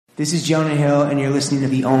This is Jonah Hill, and you're listening to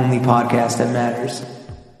the only podcast that matters.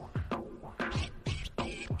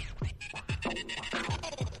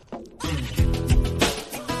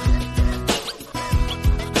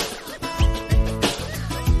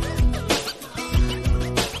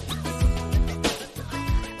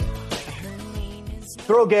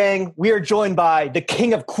 Throw Gang, we are joined by the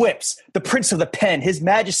king of quips, the prince of the pen, his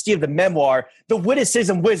majesty of the memoir, the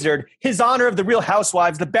witticism wizard, his honor of the Real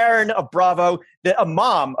Housewives, the baron of Bravo, the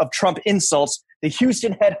imam of Trump insults, the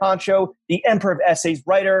Houston head honcho, the emperor of essays,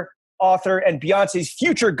 writer, author, and Beyonce's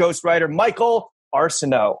future ghostwriter, Michael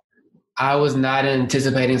Arceneaux. I was not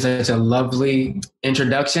anticipating such a lovely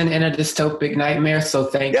introduction in a dystopic nightmare, so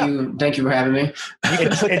thank you for having me.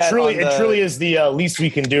 It truly is the least we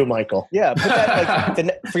can do, Michael. Yeah, put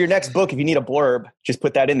that for your next book. If you need a blurb, just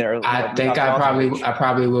put that in there. I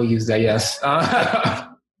probably will use that. Yes.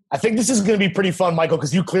 I think this is going to be pretty fun, Michael,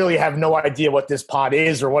 because you clearly have no idea what this pod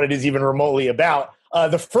is or what it is even remotely about.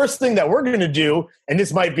 The first thing that we're going to do, and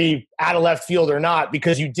this might be out of left field or not,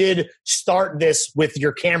 because you did start this with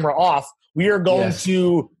your camera off, we are going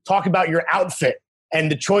to talk about your outfit. And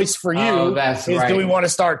the choice for you is, do we want to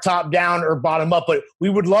start top down or bottom up? But we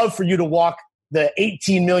would love for you to walk the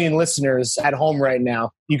 18 million listeners at home right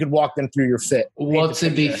now. You could walk them through your fit.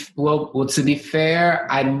 To be fair,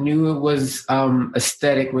 I knew it was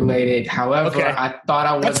aesthetic related. However, I thought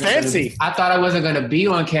I wasn't. That's fancy. I thought I wasn't going to be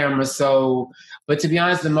on camera. But to be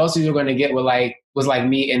honest, the most you were going to get was like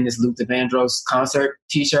me in this Luther Vandross concert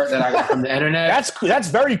T-shirt that I got from the internet. That's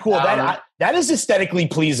very cool. That is aesthetically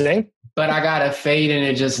pleasing. But I got a fade in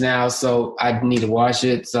it just now, so I need to wash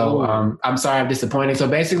it. So I'm sorry I'm disappointing. So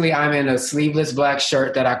basically, I'm in a sleeveless black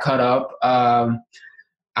shirt that I cut up.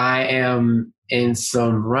 I am in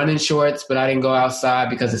some running shorts, but I didn't go outside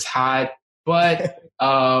because it's hot. But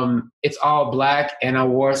it's all black, and I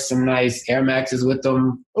wore some nice Air Maxes with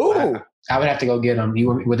them. Ooh. I would have to go get them.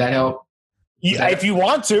 Would that help? If you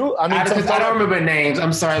want to, I mean, I don't remember names.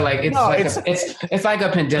 I'm sorry. It's like a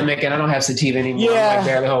pandemic, and I don't have sativa anymore. Yeah. I'm like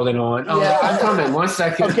barely holding on. I'm coming. 1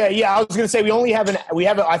 second. Okay, yeah, I was going to say we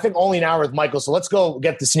have I think only an hour with Michael, so let's go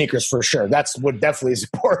get the sneakers for sure. That's what definitely is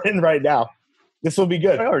important right now. This will be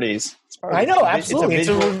good. Priorities. I know, absolutely. It's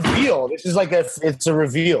a reveal. This is it's a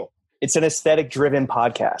reveal. It's an aesthetic-driven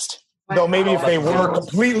podcast. Though maybe if they were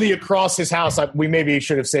completely across his house, we maybe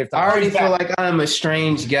should have saved time. I already feel like I'm a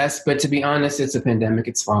strange guest, but to be honest, it's a pandemic.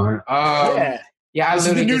 It's fine. Yeah, this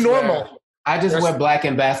is the new normal. I just wear black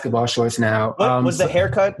and basketball shorts now. Was the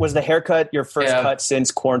haircut your first cut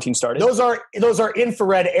since quarantine started? Those are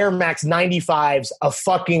infrared Air Max 95s, a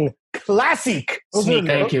fucking classic sneaker.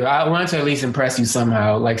 Thank you. I wanted to at least impress you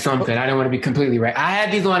somehow, like something. I didn't want to be completely right. I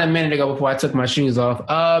had these on a minute ago before I took my shoes off.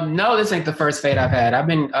 No, this ain't the first fade I've had. I've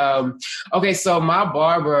been so my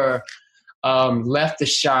barber left the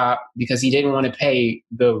shop because he didn't want to pay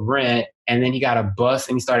the rent, and then he got a bus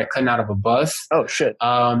and he started cutting out of a bus. Oh shit.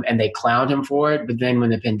 And they clowned him for it. But then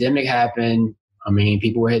when the pandemic happened, I mean,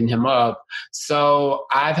 people were hitting him up. So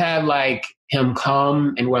I've had him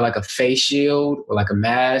come and wear a face shield or a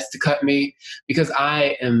mask to cut me because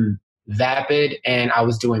I am vapid and I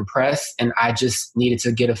was doing press and I just needed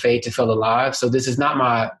to get a fade to feel alive. So this is not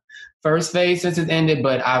my first fade since it ended,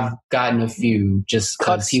 but I've gotten a few just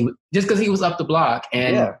because he was up the block.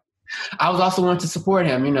 And I was also wanting to support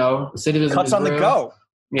him, Cuts on the go.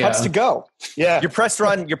 Yeah. Cuts to go. Yeah. Your press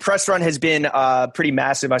run has been pretty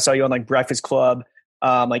massive. I saw you on Breakfast Club,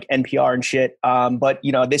 NPR and shit. But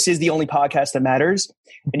this is the only podcast that matters.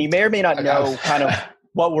 And you may or may not know kind of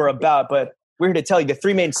what we're about, but we're here to tell you the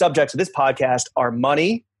three main subjects of this podcast are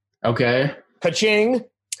money. Okay. Ka-ching.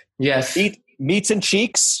 Yes. Meats and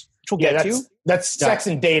cheeks, which we'll get to. That's sex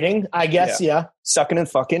and dating, I guess. Yeah. Sucking and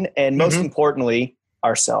fucking. And most importantly,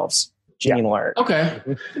 ourselves. Jimmy Learn. Okay.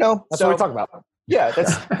 That's what we talk about. Yeah,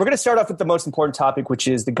 we're going to start off with the most important topic, which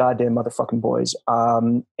is the goddamn motherfucking boys.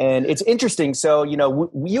 And it's interesting. So,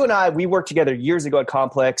 you and I, we worked together years ago at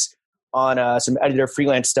Complex on some editor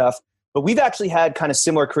freelance stuff, but we've actually had kind of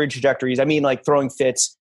similar career trajectories. I mean, Throwing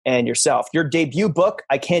Fits and yourself. Your debut book,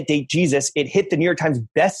 I Can't Date Jesus, it hit the New York Times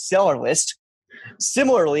bestseller list.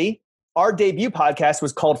 Similarly, our debut podcast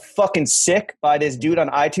was called Fucking Sick by this dude on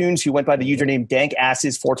iTunes who went by the username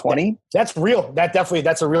DankAsses420. That's real.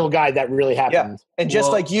 That's a real guy. That really happened. Yeah. And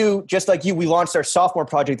just like you, we launched our sophomore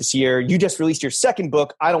project this year. You just released your second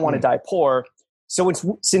book, I Don't Want to Die Poor. So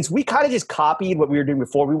since we kind of just copied what we were doing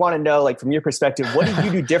before, we want to know, from your perspective, what did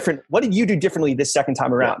you do different? What did you do differently this second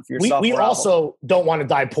time around for your sophomore We also don't want to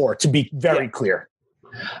die poor, to be very clear.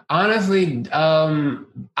 Honestly,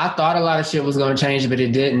 I thought a lot of shit was going to change, but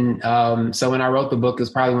it didn't. So when I wrote the book, it was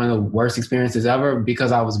probably one of the worst experiences ever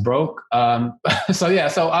because I was broke. I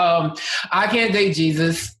can't date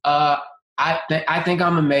Jesus. I think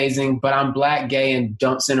I'm amazing, but I'm Black, gay, and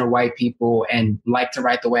don't center white people and like to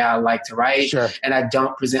write the way I like to write. Sure. And I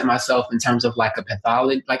don't present myself in terms of like a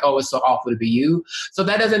pathology, like, oh, it's so awful to be you. So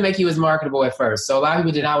that doesn't make you as marketable at first. So a lot of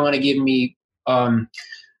people did not want to give me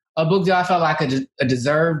a book deal. I felt like a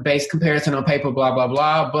deserved based comparison on paper, blah, blah,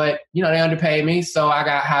 blah. But, you know, they underpaid me. So I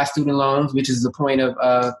got high student loans, which is the point of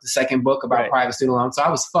the second book about private student loans. So I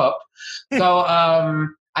was fucked. So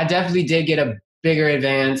I definitely did get a bigger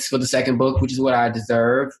advance for the second book, which is what I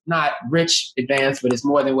deserve. Not rich advance, but it's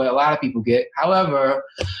more than what a lot of people get. However,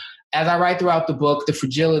 as I write throughout the book, the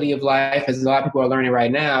fragility of life, as a lot of people are learning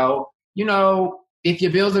right now, you know, if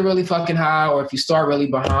your bills are really fucking high or if you start really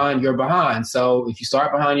behind, you're behind. So if you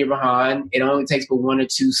start behind, you're behind. It only takes but one or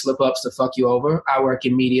two slip-ups to fuck you over. I work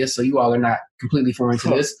in media, so you all are not completely foreign to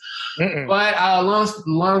this. But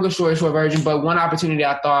long story short version, but one opportunity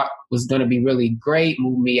I thought was going to be really great,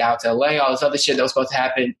 moved me out to LA, all this other shit that was supposed to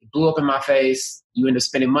happen, it blew up in my face. You end up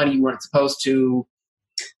spending money you weren't supposed to.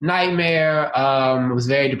 Nightmare. Was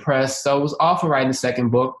very depressed. So it was awful writing the second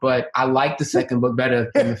book, but I liked the second book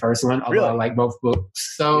better than the first one, although I like both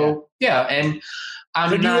books. So yeah. And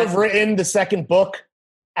Could you have written the second book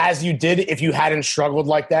as you did if you hadn't struggled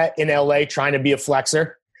like that in LA trying to be a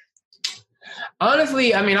flexer?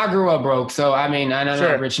 Honestly, I mean, I grew up broke. So, I mean, I'm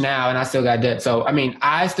not rich now and I still got debt. So, I mean,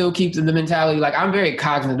 I still keep the mentality. Like, I'm very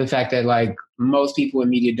cognizant of the fact that, like, most people in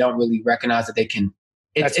media don't really recognize that they can.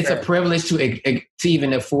 It's a privilege to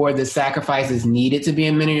even afford the sacrifices needed to be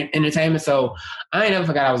in entertainment. So I ain't never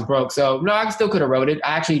forgot I was broke. So no, I still could have wrote it.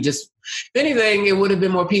 I actually just, if anything, it would have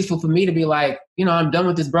been more peaceful for me to be like, you know, I'm done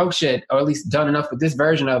with this broke shit, or at least done enough with this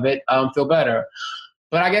version of it. Feel better.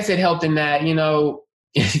 But I guess it helped in that, you know,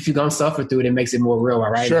 if you're going to suffer through it, it makes it more real,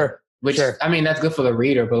 right? Sure. Which, I mean, that's good for the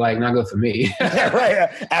reader, but like not good for me. Right.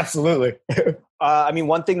 Absolutely. I mean,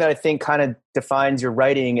 one thing that I think kind of defines your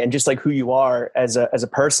writing and just like who you are as a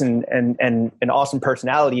person and an awesome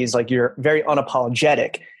personality is like you're very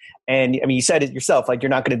unapologetic. And I mean, you said it yourself, like you're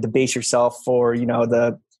not going to debase yourself for, you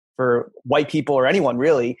know, for white people or anyone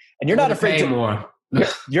really. And you're not afraid to more.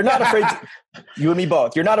 You're not afraid to, you and me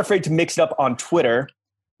both. You're not afraid to mix it up on Twitter,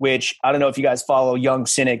 which I don't know if you guys follow Young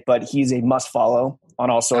Cynic, but he's a must follow on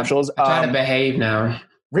all socials. I try to behave now.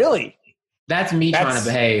 Really? That's me trying to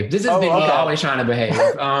behave. This has been me always trying to behave.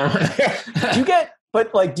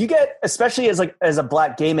 Do you get, especially as a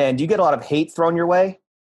Black gay man, do you get a lot of hate thrown your way?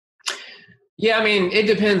 Yeah, I mean, it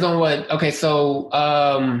depends on so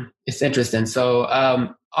it's interesting.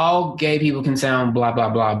 So all gay people can sound blah, blah,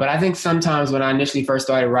 blah. But I think sometimes when I initially first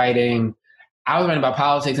started writing, I was writing about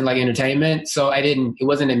politics and like entertainment. So it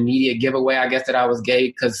wasn't an immediate giveaway, I guess, that I was gay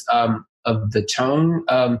because of the tone.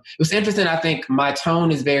 It was interesting. I think my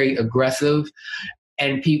tone is very aggressive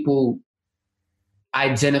and people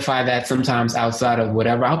identify that sometimes outside of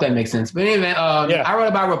whatever. I hope that makes sense. But anyway, I wrote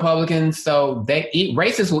about Republicans. So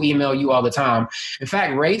racists will email you all the time. In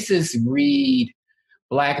fact, racists read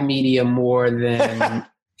Black media more than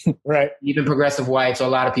even progressive whites. So a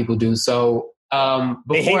lot of people do. So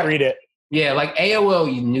they hate read it. Yeah, like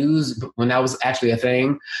AOL News, when that was actually a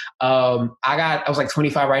thing, I was like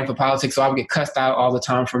 25 writing for politics, so I would get cussed out all the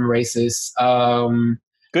time from racists.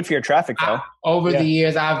 Good for your traffic, though. Over the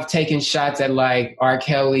years, I've taken shots at like R.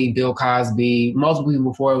 Kelly, Bill Cosby, multiple people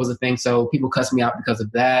before it was a thing, so people cussed me out because of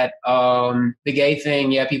that. The gay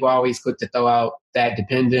thing, people always quick to throw out that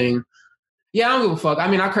depending. Yeah, I don't give a fuck. I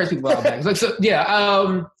mean, I curse people out back.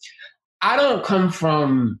 I don't come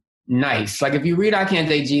from nice. Like if you read I Can't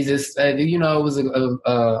Date Jesus, you know, it was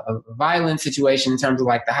a violent situation in terms of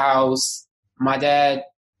like the house. My dad,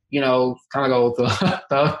 you know, kind of go with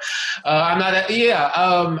I'm not,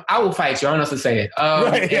 I will fight you. I don't know how to say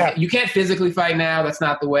it. You can't physically fight now. That's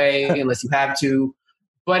not the way unless you have to.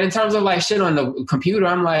 But in terms of like shit on the computer,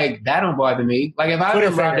 I'm like, that don't bother me. Like if I've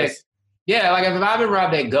been robbed if I've been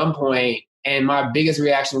robbed at gunpoint and my biggest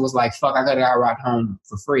reaction was like, fuck, I could have got robbed home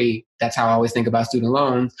for free. That's how I always think about student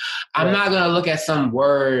loans. I'm not going to look at some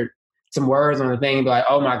words on the thing and be like,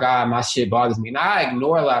 oh my God, my shit bothers me. And I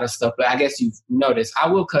ignore a lot of stuff, but I guess you've noticed, I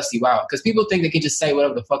will cuss you out because people think they can just say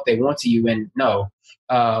whatever the fuck they want to you. And no.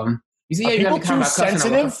 You see, are people too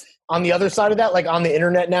sensitive on the other side of that? Like on the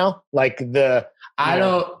internet now? Like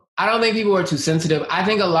I don't think people are too sensitive. I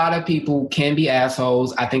think a lot of people can be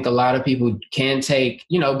assholes. I think a lot of people can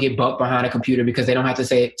get bucked behind a computer because they don't have to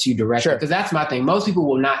say it to you directly. Because that's my thing. Most people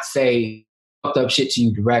will not say fucked up shit to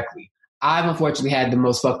you directly. I've unfortunately had the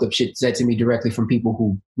most fucked up shit said to me directly from people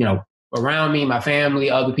who, around me, my family,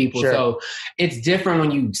 other people. Sure. So it's different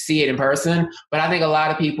when you see it in person. But I think a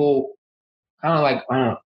lot of people kind of like,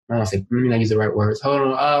 I don't say, let me not use the right words. Hold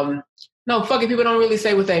on. No, fucking people don't really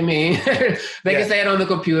say what they mean. They can say it on the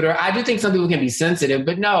computer. I do think some people can be sensitive,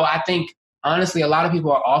 but no, I think honestly, a lot of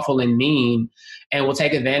people are awful and mean and will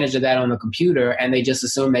take advantage of that on the computer, and they just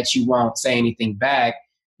assume that you won't say anything back,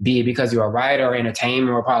 be it because you're a writer or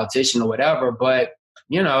entertainer or a politician or whatever. But,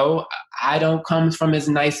 you know, I don't come from as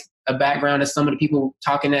nice a background as some of the people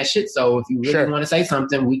talking that shit. So if you really want to say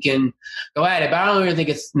something, we can go at it. But I don't really think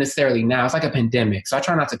it's necessarily now. It's like a pandemic. So I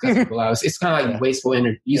try not to cut people out. It's kind of like wasteful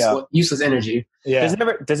energy, useless energy. Yeah.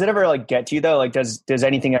 Does it ever like get to you though? Like does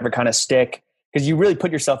anything ever kind of stick? Because you really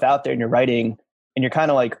put yourself out there in your writing, and you're kind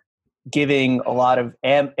of like giving a lot of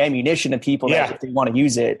ammunition to people that if they want to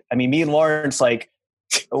use it. I mean, me and Lawrence, like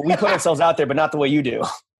we put ourselves out there, but not the way you do.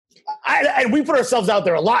 And we put ourselves out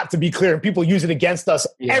there a lot, to be clear, and people use it against us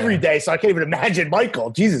every day. So I can't even imagine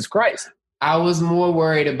Michael. Jesus Christ. I was more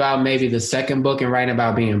worried about maybe the second book and writing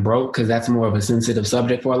about being broke, because that's more of a sensitive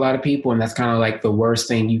subject for a lot of people. And that's kind of like the worst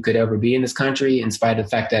thing you could ever be in this country, in spite of the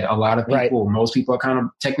fact that a lot of people, most people are kind of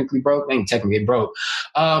technically broke. They ain't technically broke.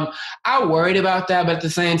 I worried about that. But at the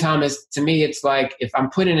same time, to me, it's like if I'm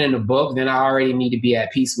putting in a book, then I already need to be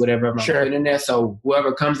at peace with whatever I'm putting in there. So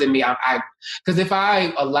whoever comes at me, because if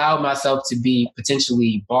I allow myself to be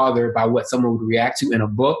potentially bothered by what someone would react to in a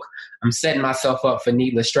book, I'm setting myself up for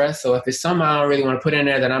needless stress. So if it's something I don't really want to put in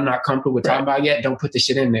there that I'm not comfortable with talking about yet, don't put the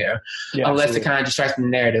shit in there unless it kind of distracts from the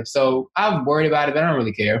narrative. So I'm worried about it, but I don't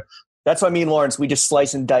really care. That's why me and Lawrence, we just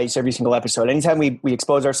slice and dice every single episode. Anytime we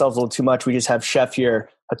expose ourselves a little too much, we just have Chef here,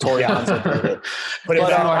 Hattori Hanzo. Put it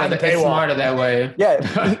on the paywall. It's smarter that way.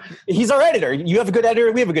 Yeah, he's our editor. You have a good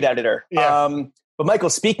editor. We have a good editor. Yeah. But Michael,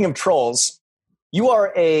 speaking of trolls, you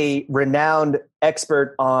are a renowned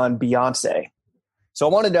expert on Beyonce. So I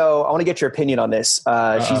want to get your opinion on this.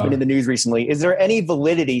 She's been in the news recently. Is there any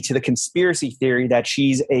validity to the conspiracy theory that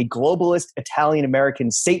she's a globalist Italian-American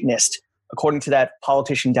Satanist, according to that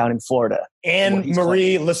politician down in Florida? Anne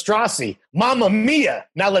Marie Lestrassi. Mamma mia.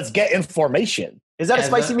 Now let's get information. Is that a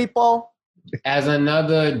spicy meatball? As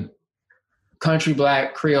another country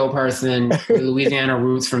black Creole person with Louisiana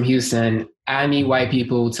roots from Houston, I need white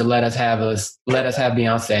people to let us have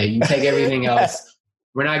Beyonce. You take everything else.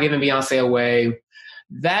 We're not giving Beyonce away.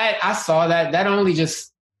 That I saw that only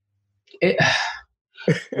just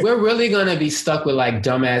we're really gonna be stuck with like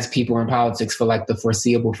dumbass people in politics for like the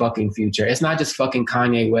foreseeable fucking future. It's not just fucking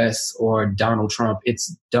Kanye West or Donald Trump.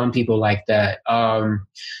 It's dumb people like that.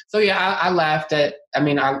 So yeah, I laughed at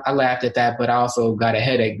that, but I also got a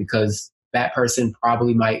headache because that person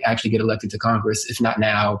probably might actually get elected to Congress, if not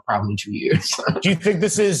now, probably in 2 years. Do you think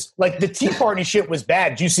this is like the Tea Party shit was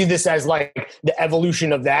bad? Do you see this as like the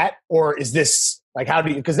evolution of that? Or is this like,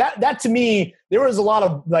 because that to me, there was a lot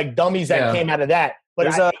of like dummies that came out of that. But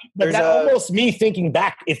almost me thinking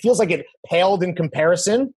back, it feels like it paled in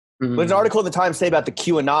comparison. Mm-hmm. There's an article in the Times today about the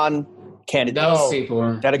QAnon candidates. Those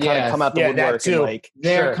people. That have kind of come out the woodwork. And like,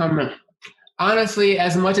 they're coming. Honestly,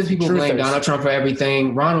 as much as people blame Donald Trump for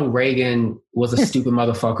everything, Ronald Reagan was a stupid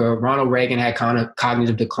motherfucker. Ronald Reagan had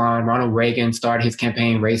cognitive decline. Ronald Reagan started his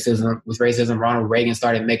campaign with racism. Ronald Reagan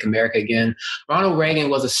started Make America Again. Ronald Reagan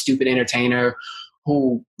was a stupid entertainer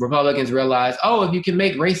who Republicans realized, if you can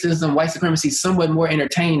make racism, white supremacy somewhat more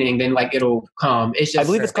entertaining, then like it'll come. It's just I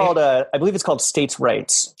believe it's called states'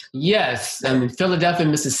 rights. Yes, I mean Philadelphia,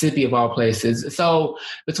 Mississippi, of all places. So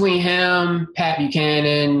between him, Pat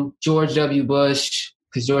Buchanan, George W. Bush,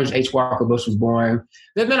 because George H. Walker Bush was born,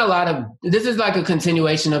 there's been a lot of. This is like a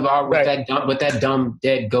continuation of what that dumb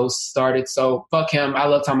dead ghost started. So fuck him. I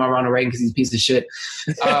love talking about Ronald Reagan because he's a piece of shit.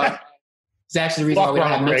 It's actually the reason why we don't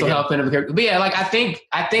have mental health in America. But yeah, like I think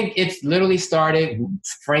it's literally started,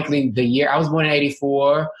 frankly, the year I was born in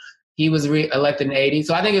 1984. He was elected in 1980.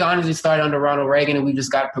 So I think it honestly started under Ronald Reagan, and we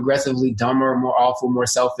just got progressively dumber, more awful, more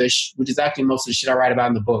selfish, which is actually most of the shit I write about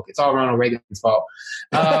in the book. It's all Ronald Reagan's fault.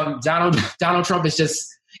 Donald Trump is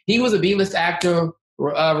just, he was a B-list actor.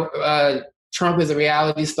 Trump is a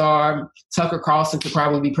reality star. Tucker Carlson could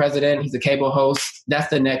probably be president. He's a cable host. That's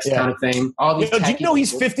the next kind of thing. All these. Did you know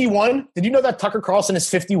he's 51? Did you know that Tucker Carlson is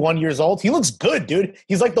 51 years old? He looks good, dude.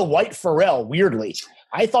 He's like the white Pharrell, weirdly.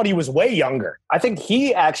 I thought he was way younger. I think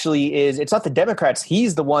he actually is. It's not the Democrats.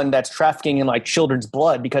 He's the one that's trafficking in like children's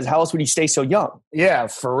blood, because how else would he stay so young? Yeah,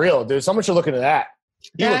 for real, dude. Someone should look into that.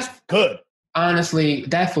 He looks good. Honestly,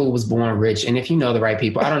 that fool was born rich, and if you know the right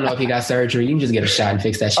people, I don't know if he got surgery. You can just get a shot and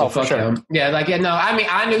fix that shit. Fuck him. Yeah, no. I mean,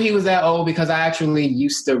 I knew he was that old because I actually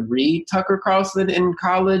used to read Tucker Carlson in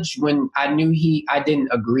college when I knew I didn't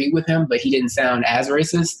agree with him, but he didn't sound as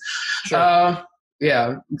racist. Sure.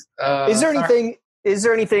 yeah. Is there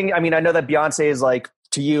anything? I mean, I know that Beyonce is like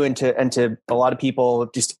to you and to a lot of people,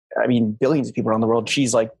 just I mean, billions of people around the world.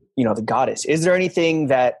 She's like, you know, the goddess. Is there anything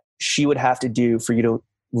that she would have to do for you to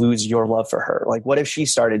lose your love for her? Like, what if she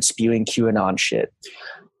started spewing QAnon shit?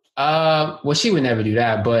 Well, she would never do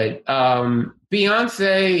that, but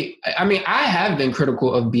Beyonce, I mean, I have been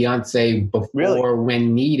critical of Beyonce before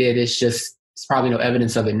when needed. It's probably no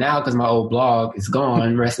evidence of it now because my old blog is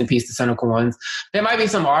gone. Rest in peace to cynical ones. There might be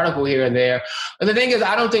some article here and there. But the thing is,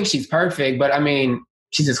 I don't think she's perfect, but I mean,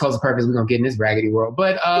 she's as close to perfect as we're going to get in this raggedy world.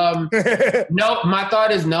 But no, my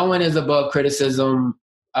thought is no one is above criticism.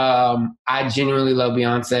 I genuinely love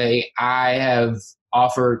Beyonce. I have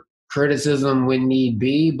offered criticism when need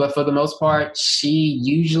be, but for the most part, she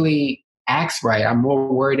usually acts right. I'm more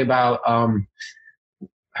worried about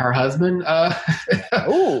her husband.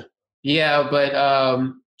 Ooh. Yeah, but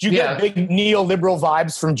do you get big neoliberal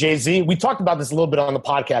vibes from Jay-Z? We talked about this a little bit on the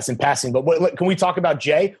podcast in passing, but can we talk about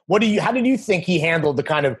Jay? How did you think he handled the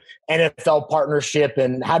kind of NFL partnership,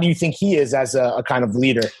 and how do you think he is as a kind of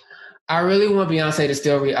leader? I really want Beyonce to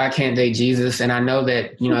still read I Can't Date Jesus, and I know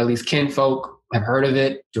that, you know, at least kinfolk have heard of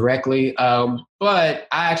it directly. But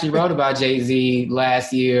I actually wrote about Jay-Z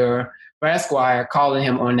last year for Esquire, calling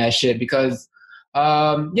him on that shit because,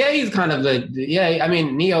 he's kind of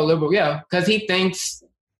neoliberal, because he thinks,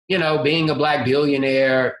 you know, being a black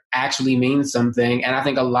billionaire actually means something. And I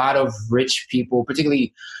think a lot of rich people,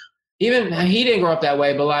 particularly, even he didn't grow up that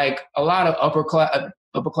way, but like a lot of upper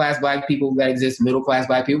class black people that exist, middle class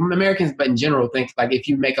black people, Americans, but in general, think like if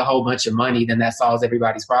you make a whole bunch of money, then that solves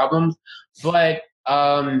everybody's problems. But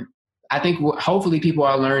I think hopefully people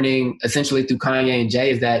are learning essentially through Kanye and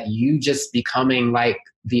Jay is that you just becoming like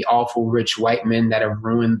the awful rich white men that have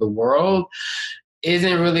ruined the world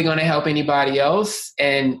isn't really going to help anybody else.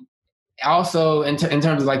 And also in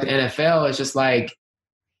terms of like the NFL, it's just like,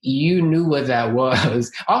 you knew what that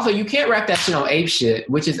was. Also, you can't rap that shit on Ape Shit,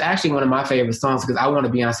 which is actually one of my favorite songs because I want a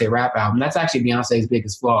Beyonce rap album. That's actually Beyonce's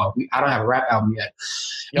biggest flaw. I don't have a rap album yet.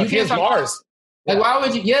 You can't bars. Like, why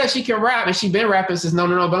would you? Yeah, she can rap, and she's been rapping since no.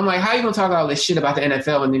 But I'm like, how you gonna talk all this shit about the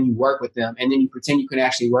NFL, and then you work with them, and then you pretend you can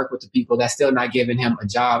actually work with the people that's still not giving him a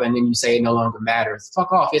job, and then you say it no longer matters.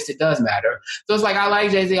 Fuck off. Yes, it does matter. So it's like, I like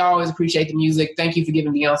Jay-Z. I always appreciate the music. Thank you for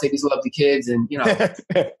giving Beyonce these lovely kids, and you know.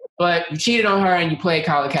 But you cheated on her, and you played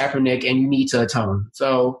Colin Kaepernick, and you need to atone.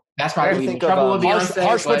 So that's probably the trouble with Beyonce.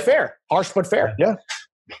 Harsh but fair. Harsh but fair. Yeah.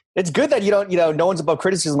 It's good that you don't, no one's above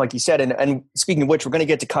criticism, like you said. And speaking of which, we're going to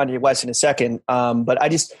get to Kanye West in a second. But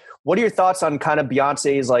what are your thoughts on kind of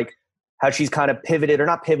Beyonce's, like how she's kind of pivoted or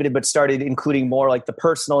not pivoted, but started including more like the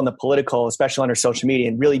personal and the political, especially on her social media,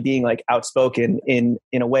 and really being like outspoken in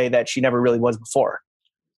a way that she never really was before?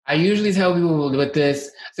 I usually tell people with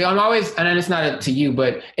this, so I'm always, and it's not to you,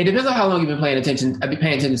 but it depends on how long you've been paying attention. I've been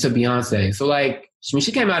paying attention to Beyonce. So like when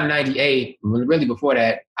she came out in 98, really before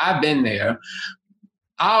that, I've been there.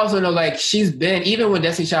 I also know, like, she's been, even when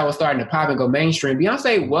Destiny Child was starting to pop and go mainstream,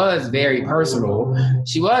 Beyonce was very personal.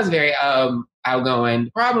 She was very outgoing.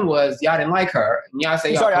 The problem was y'all didn't like her. And y'all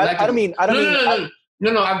say, sorry, I don't mean.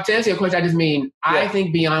 No, to answer your question, I just mean, I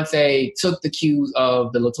think Beyonce took the cues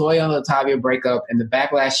of the LaToya and LaTavia breakup and the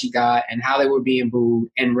backlash she got and how they were being booed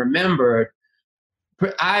and remembered.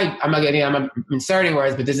 I'm inserting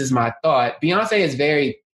words, but this is my thought. Beyonce is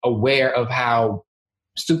very aware of how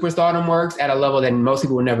superstardom works at a level that most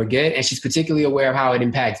people will never get. And she's particularly aware of how it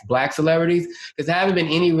impacts black celebrities, because there haven't been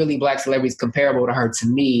any really black celebrities comparable to her to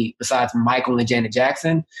me besides Michael and Janet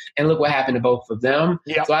Jackson. And look what happened to both of them.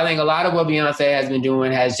 Yep. So I think a lot of what Beyonce has been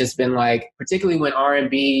doing has just been like, particularly when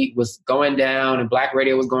R&B was going down and black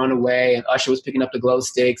radio was going away and Usher was picking up the glow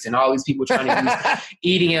sticks and all these people trying to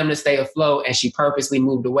use EDM to stay afloat. And she purposely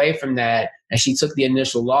moved away from that. And she took the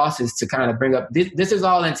initial losses to kind of bring up, this is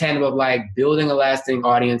all in tandem of like building a lasting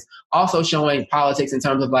audience, also showing politics in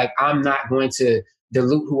terms of like, I'm not going to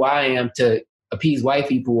dilute who I am to appease white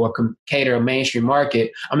people or cater a mainstream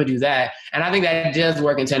market. I'm going to do that. And I think that does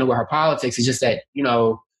work in tandem with her politics. It's just that,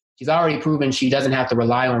 she's already proven she doesn't have to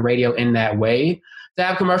rely on radio in that way to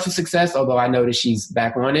have commercial success, although I know that she's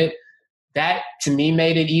back on it. That, to me,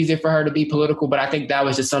 made it easier for her to be political, but I think that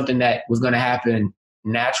was just something that was going to happen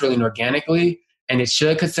naturally and organically, and it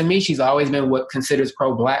should, because to me she's always been what considers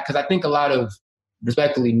pro-black, because I think a lot of,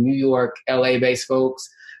 respectively, New York, LA based folks,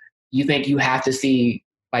 you think you have to see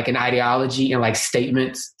like an ideology and like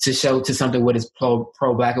statements to show to something what is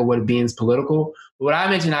pro-black or what it means political. But what I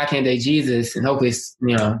mentioned, I Can't Date Jesus, and hopefully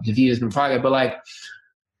the view has been private, but like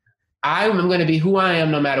I'm going to be who I am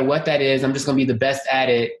no matter what that is. I'm just going to be the best at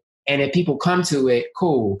it. And if people come to it,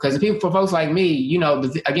 cool. Because for folks like me, you know,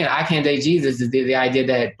 again, I can't date Jesus is the idea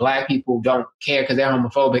that black people don't care because they're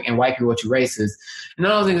homophobic and white people are too racist. And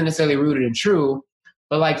none of those things are necessarily rooted in true.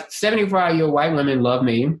 But like 74-year-old white women love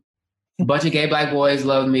me. A bunch of gay black boys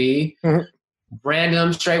love me. Mm-hmm.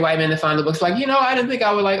 Random straight white men that find the books like, you know, I didn't think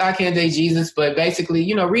I would like I Can't Date Jesus. But basically,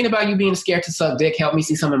 you know, reading about you being scared to suck dick helped me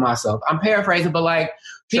see something in myself. I'm paraphrasing, but like,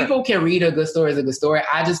 people can read a good story as a good story.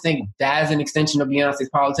 I just think that's an extension of Beyonce's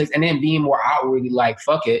politics. And then being more outwardly like,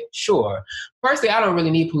 fuck it, sure. Personally, I don't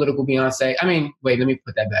really need political Beyonce. I mean, wait, let me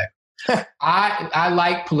put that back. I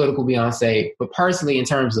like political Beyonce, but personally, in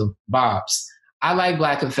terms of bops, I like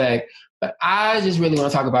Black Effect, but I just really want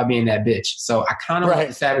to talk about being that bitch. So I kind of like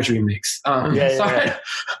the Savage remix. Sorry.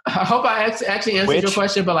 I hope I actually answered your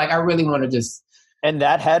question, but like, I really want to just... And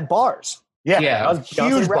that had bars. Yeah. That was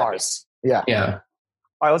huge bars. Yeah.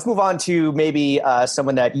 All right, let's move on to maybe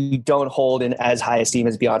someone that you don't hold in as high esteem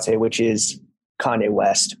as Beyonce, which is Kanye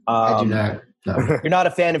West. I do not. No. You're not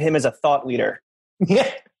a fan of him as a thought leader. Yeah.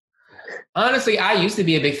 Honestly, I used to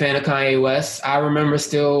be a big fan of Kanye West. I remember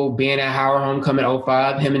still being at Howard Homecoming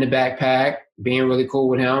 05, him in the backpack, being really cool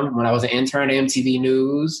with him. When I was an intern at MTV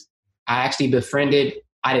News, I actually befriended,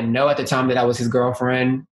 I didn't know at the time that I was his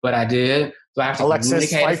girlfriend, but I did. So I actually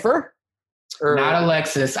Alexis Pfeiffer? Not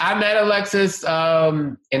Alexis. I met Alexis in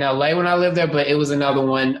LA when I lived there, but it was another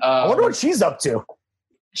one. I wonder what she's up to.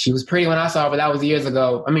 She was pretty when I saw her, but that was years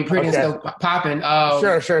ago. I mean, pretty and still popping.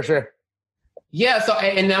 Sure. Yeah, so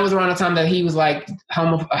and that was around the time that he was like,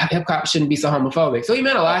 hip hop shouldn't be so homophobic. So he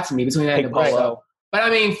meant a lot to me between that and the Polo. But I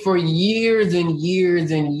mean, for years and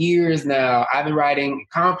years and years now, I've been writing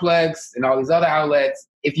Complex and all these other outlets.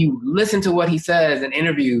 If you listen to what he says in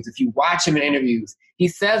interviews, if you watch him in interviews, he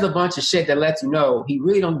says a bunch of shit that lets you know he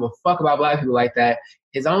really don't give a fuck about black people like that.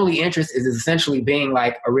 His only interest is essentially being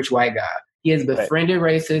like a rich white guy. He has befriended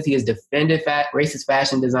racists. He has defended racist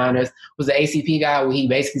fashion designers. Was the ACP guy where he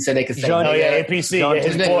basically said they could say, APC,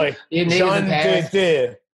 his boy.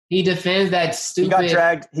 He defends that stupid...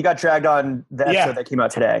 He got dragged on the episode that came out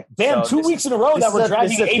today. Damn, so 2 weeks in a row that we're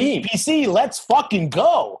dragging APC. Let's fucking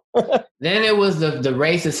go. Then it was the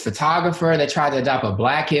racist photographer that tried to adopt a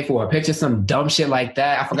black kid for a picture, some dumb shit like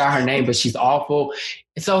that. I forgot her name, but she's awful.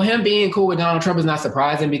 So him being cool with Donald Trump is not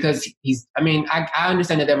surprising because I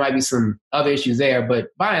understand that there might be some other issues there, but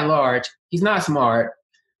by and large, he's not smart.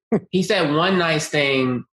 He said one nice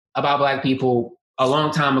thing about black people a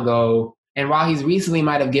long time ago. And while he's recently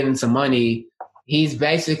might have given some money, he's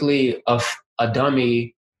basically a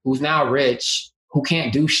dummy who's now rich, who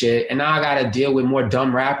can't do shit. And now I got to deal with more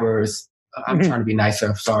dumb rappers. I'm trying to be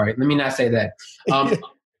nicer. Sorry. Let me not say that.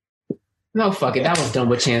 No, fuck it. That was done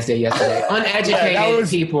with Chance Day yesterday. Uneducated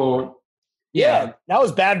people. Yeah, that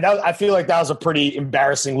was bad. I feel like that was a pretty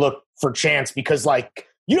embarrassing look for Chance because, like,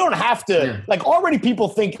 you don't have to, like, already people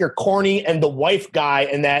think you're corny and the wife guy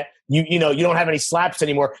and that you don't have any slaps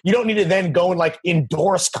anymore. You don't need to then go and, like,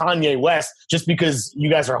 endorse Kanye West just because you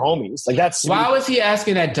guys are homies. Like, that's... Why was he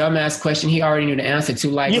asking that dumbass question he already knew the answer to?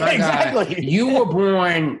 Like, my God, you were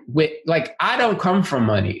born with, like, I don't come from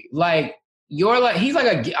money. Like, you're like, he's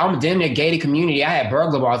like I'm damn near gated community. I had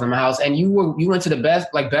burglar bars in my house, and you went to the best,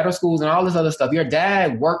 like, better schools and all this other stuff. Your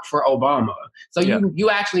dad worked for Obama. So you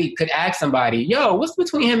actually could ask somebody, yo, what's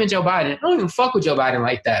between him and Joe Biden? I don't even fuck with Joe Biden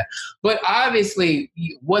like that. But obviously,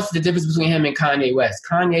 what's the difference between him and Kanye West?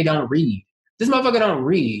 Kanye don't read. This motherfucker don't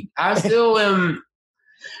read. I still am,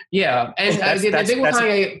 yeah. And the thing with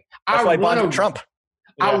Kanye, I want to Trump.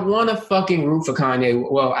 I want to fucking root for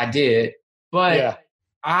Kanye. Well, I did, but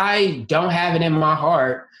I don't have it in my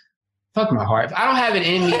heart. Fuck my heart. I don't have it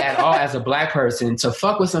in me at all as a black person to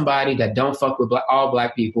fuck with somebody that don't fuck with all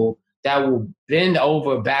black people, that will bend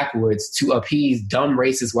over backwards to appease dumb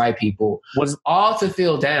racist white people, all to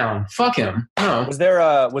feel down. Fuck him. No. Was there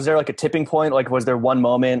like a tipping point? Like, was there one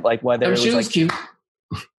moment, like whether it was like cute?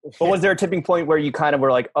 But was there a tipping point where you kind of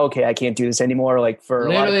were like, okay, I can't do this anymore? Like for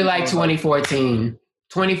literally like 2014,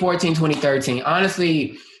 2013.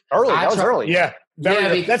 Honestly, that was early. Yeah.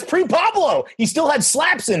 That's pre-Pablo. He still had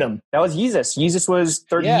slaps in him. That was Yeezus. Yeezus was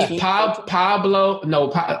 13. Pablo. No,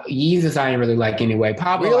 Yeezus I didn't really like anyway.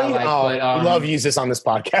 Pablo really? I like, but we love Yeezus on this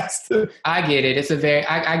podcast. I get it. It's a very.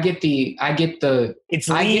 I get the. It's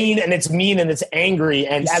lean and it's mean and it's angry,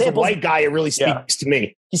 and as a white guy, it really speaks to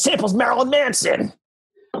me. He samples Marilyn Manson.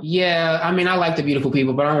 Yeah, I mean, I like the beautiful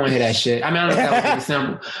people, but I don't want to hear that shit. I mean, I don't know if that was really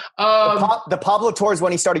simple. The Pablo tour is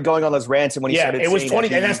when he started going on those rants and when he started. It was 20,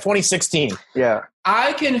 and that's 2016. Yeah,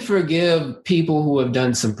 I can forgive people who have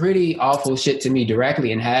done some pretty awful shit to me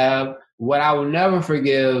directly and have. What I will never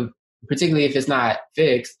forgive, particularly if it's not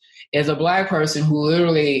fixed, is a black person who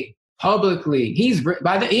literally publicly. Even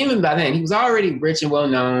by then, he was already rich and well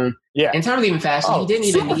known. Yeah. In terms of even fashion, he didn't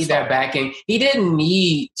even need their backing. He didn't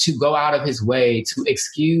need to go out of his way to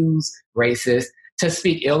excuse racists, to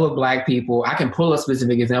speak ill of Black people. I can pull a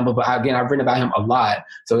specific example, but again, I've written about him a lot,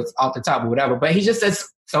 so it's off the top or whatever. But he just says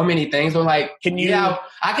so many things. But like,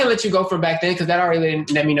 I can let you go from back then because that already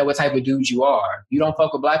let me know what type of dude you are. You don't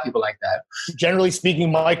fuck with Black people like that. Generally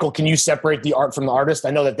speaking, Michael, can you separate the art from the artist?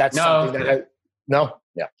 I know that's something that no.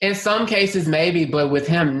 Yeah. In some cases, maybe, but with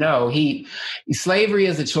him, no. Slavery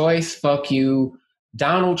is a choice. Fuck you.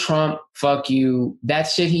 Donald Trump, fuck you. That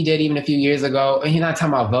shit he did even a few years ago. And he's not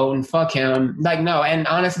talking about voting. Fuck him. Like, no. And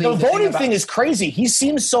honestly, the voting thing is crazy. He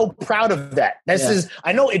seems so proud of that.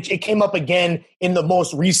 I know it came up again in the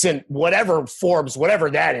most recent whatever Forbes, whatever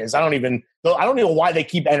that is. I don't know why they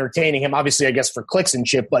keep entertaining him. Obviously, I guess for clicks and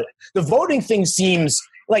shit. But the voting thing seems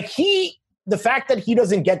like the fact that he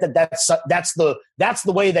doesn't get that's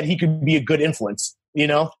the way that he could be a good influence. You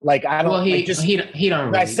know, like I don't. Well, he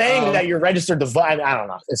don't. By saying that you're registered to vote, I don't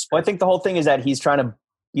know. I think the whole thing is that he's trying to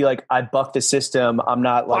be like, I buck the system. I'm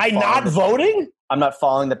not like voting. I'm not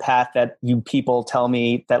following the path that you people tell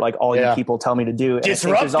me that like all you people tell me to do. And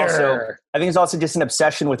Disruptor. I think it's also just an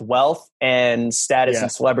obsession with wealth and status and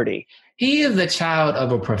celebrity. He is the child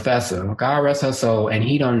of a professor. God rest her soul, and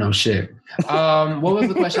he don't know shit. What was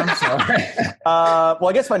the question? I'm sorry. Well,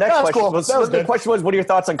 I guess my next question the question was, what are your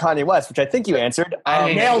thoughts on Kanye West? Which I think you answered.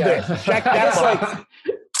 I nailed it. Check that.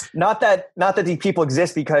 Not that these people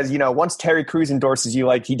exist because, once Terry Crews endorses you,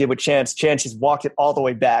 like he did with Chance just walked it all the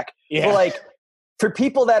way back. Yeah. But like, for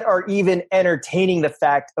people that are even entertaining the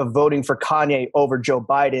fact of voting for Kanye over Joe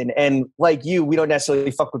Biden, and like you, we don't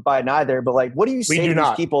necessarily fuck with Biden either, but like, what do you say to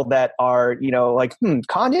these people that are, like,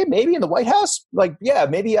 Kanye maybe in the White House? Like, yeah,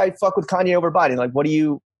 maybe I fuck with Kanye over Biden. Like, what do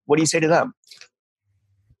you say to them?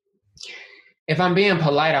 If I'm being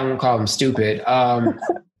polite, I won't call them stupid.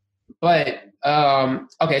 But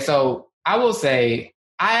okay, so I will say,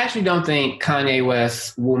 I actually don't think Kanye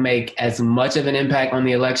West will make as much of an impact on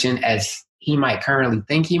the election as he might currently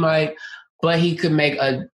think he might, but he could make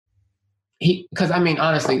because I mean,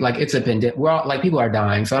 honestly, like it's a pandemic. We're all like, people are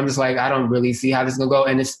dying. So I'm just like, I don't really see how this is going to go.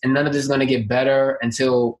 And none of this is going to get better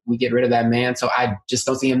until we get rid of that man. So I just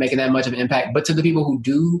don't see him making that much of an impact. But to the people who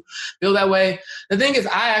do feel that way, the thing is,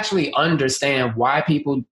 I actually understand why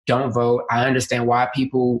people don't vote. I understand why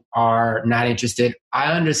people are not interested.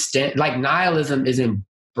 I understand, like, nihilism isn't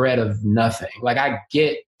bred of nothing. Like, I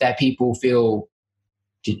get that people feel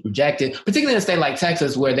rejected, particularly in a state like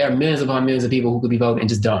Texas, where there are millions upon millions of people who could be voting and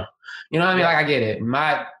just don't. You know what I mean? Like, I get it.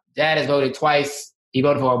 My dad has voted twice. He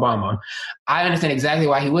voted for Obama. I understand exactly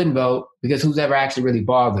why he wouldn't vote, because who's ever actually really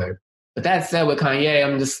bothered? But that said, with Kanye,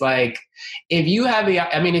 I'm just like, if he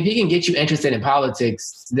can get you interested in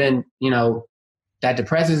politics, then, that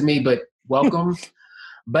depresses me, but welcome.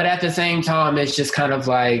 But at the same time, it's just kind of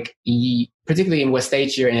like, particularly in what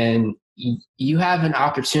state you're in, you have an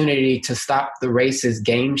opportunity to stop the racist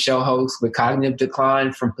game show host with cognitive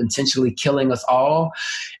decline from potentially killing us all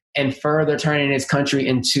and further turning this country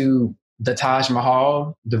into the Taj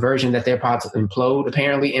Mahal, the version that they're about to implode,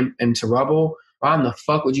 apparently, into rubble. Why in the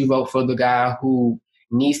fuck would you vote for the guy who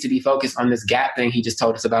needs to be focused on this gap thing he just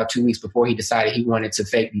told us about 2 weeks before he decided he wanted to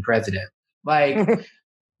fake be president? Like,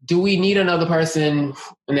 do we need another person?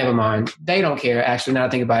 Never mind. They don't care, actually, now I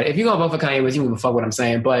think about it. If you're going to vote for Kanye West, you don't give a fuck what I'm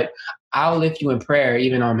saying. But I'll lift you in prayer,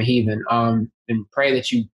 even though I'm a heathen, and pray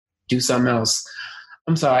that you do something else.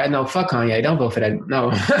 I'm sorry. No, fuck Kanye. Don't vote for that. No.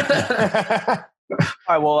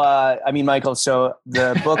 All right. Well, Michael, so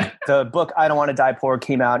the book I Don't Want to Die Poor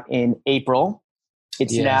came out in April.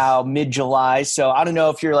 It's now mid-July. So I don't know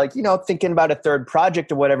if you're like, thinking about a third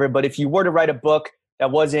project or whatever, but if you were to write a book that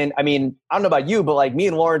wasn't, I don't know about you, but like me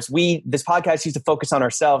and Lawrence, this podcast used to focus on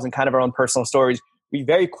ourselves and kind of our own personal stories. We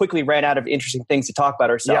very quickly ran out of interesting things to talk about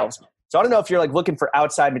ourselves. Yeah. So I don't know if you're like looking for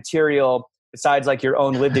outside material besides like your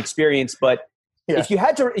own lived experience, but if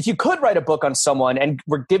you could write a book on someone and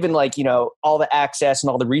were given like, all the access and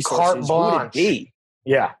all the resources, who would it be?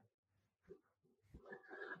 Yeah.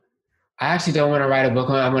 I actually don't want to write a book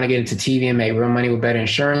on it. I want to get into TV and make real money with better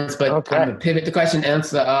insurance, but I'm going to pivot the question and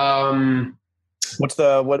answer.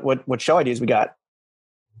 What show ideas we got?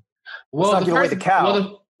 Well, let's not give away the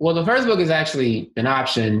cow. Well, the first book is actually an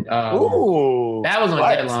option. Ooh, that was on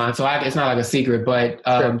deadline, so it's not like a secret. But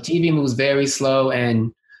TV moves very slow,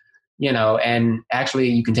 and and actually,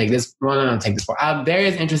 you can take this. Well, no, take this part. There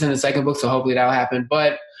is interest in the second book, so hopefully that'll happen.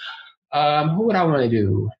 But who would I want to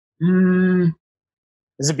do?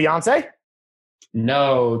 Is it Beyonce?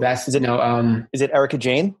 No, is it Erica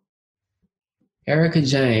Jane? Erica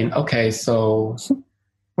Jane. Okay, so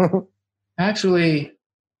actually,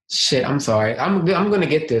 Shit, I'm sorry. I'm gonna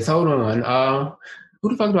get this. Hold on. Who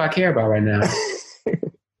the fuck do I care about right now?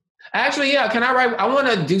 Actually, yeah. Can I write? I want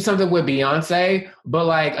to do something with Beyonce, but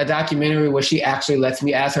like a documentary where she actually lets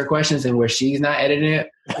me ask her questions and where she's not editing it.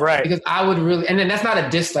 Right. Because I would really, and then that's not a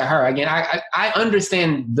diss to her. Again, I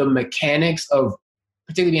understand the mechanics of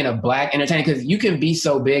particularly being a Black entertainer, because you can be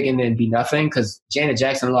so big and then be nothing, because Janet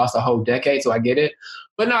Jackson lost a whole decade, so I get it.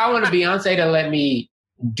 But no, I want Beyonce to let me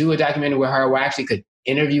do a documentary with her where I actually could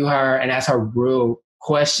interview her and ask her real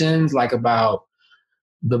questions, like about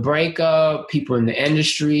the breakup, people in the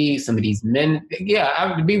industry, some of these men. Yeah,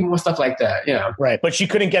 I would be more stuff like that. Yeah. Right. But she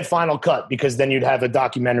couldn't get Final Cut because then you'd have a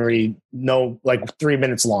documentary, like 3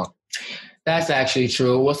 minutes long. That's actually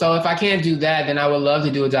true. Well, so if I can't do that, then I would love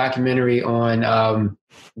to do a documentary on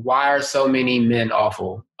why are so many men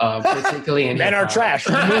awful, particularly in Men are trash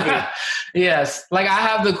in the movie. Yes. Like I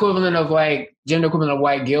have the equivalent of like gender equivalent of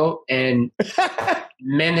white guilt, and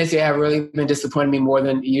men this year have really been disappointing me more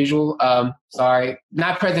than usual. Sorry,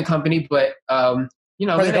 not present company, but Present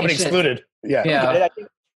company excluded. Yeah. I think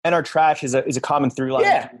men are trash is a common through line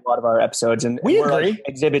in a lot of our episodes, and we we're agree. Like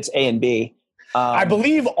exhibits A and B. I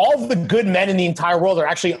believe all the good men in the entire world are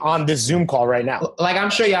actually on this Zoom call right now. Like, I'm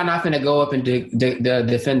sure y'all not going to go up and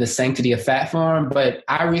defend the sanctity of Fat Farm, but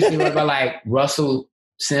I recently read about like Russell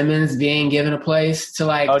Simmons being given a place to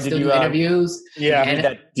like still do interviews. Yeah.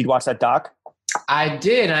 Did you watch that doc? I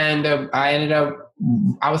did. I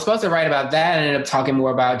was supposed to write about that. I ended up talking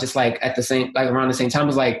more about just like around the same time. It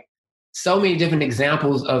was like so many different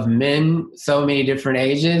examples of men, so many different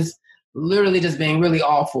ages, literally just being really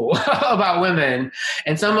awful about women.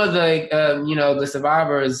 And some of the, the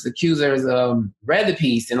survivors, accusers, read the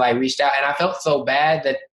piece and like reached out. And I felt so bad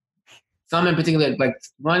that some in particular, like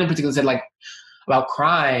one in particular said like about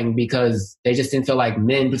crying because they just didn't feel like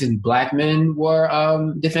men, particularly Black men,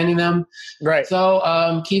 were defending them. Right.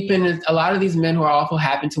 So keeping a lot of these men who are awful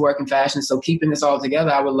happen to work in fashion. So keeping this all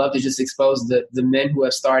together, I would love to just expose the men who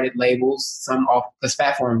have started labels, some off, because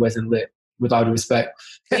Fat Farm wasn't lit. With all due respect.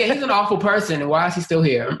 Yeah, he's an awful person. Why is he still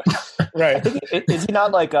here? Right. Is he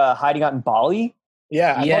not like hiding out in Bali?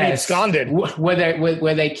 Yeah, I thought he absconded.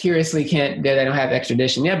 Where they curiously can't, they don't have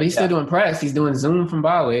extradition. Yeah, but he's still doing press. He's doing Zoom from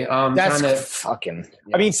Bali. That's fucking...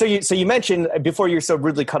 Yeah. I mean, so you mentioned, before you're so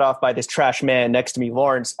rudely cut off by this trash man next to me,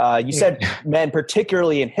 Lawrence, you said men,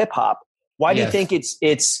 particularly in hip-hop. Why do you think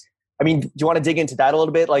it's... I mean, do you want to dig into that a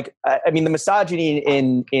little bit? Like, I mean, the misogyny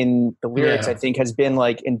in the lyrics, I think, has been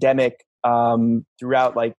like endemic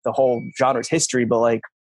throughout like the whole genre's history, but like,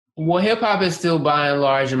 well, hip hop is still by and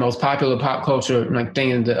large the most popular pop culture like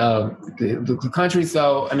thing in the country.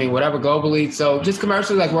 So I mean, whatever globally. So just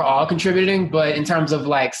commercially, like we're all contributing, but in terms of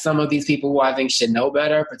like some of these people who I think should know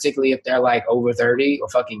better, particularly if they're like over 30 or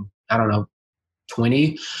fucking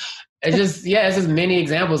 20. It's just many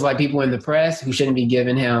examples like people in the press who shouldn't be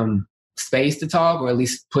giving him space to talk, or at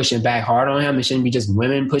least pushing back hard on him. It shouldn't be just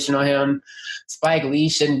women pushing on him. Spike Lee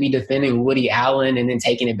shouldn't be defending Woody Allen and then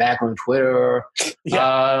taking it back on Twitter. Yeah.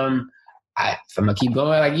 I'm gonna keep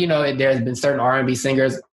going. Like, there's been certain R&B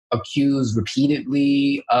singers accused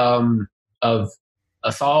repeatedly of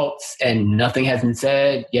assaults and nothing has been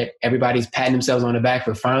said, yet everybody's patting themselves on the back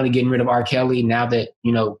for finally getting rid of R. Kelly now that,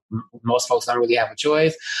 most folks don't really have a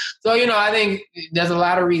choice. So, I think there's a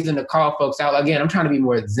lot of reason to call folks out. Again, I'm trying to be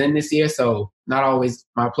more zen this year, so not always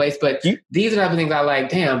my place, but these are the type of things I like,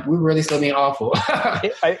 damn, we're really still being awful.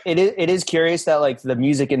 It is curious that like the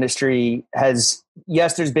music industry has,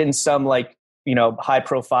 yes, there's been some like, high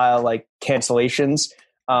profile like cancellations,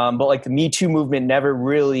 but like the Me Too movement never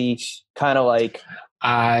really kind of like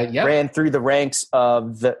ran through the ranks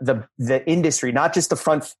of the industry, not just the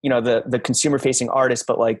front, the consumer facing artists,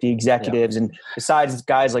 but like the executives and besides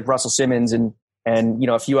guys like Russell Simmons and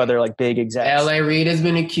a few other like big execs. L.A. Reid has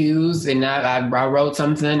been accused, and I wrote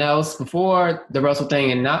something else before the Russell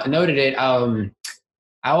thing and noted it.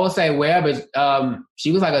 I will say where, but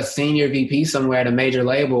she was like a senior VP somewhere at a major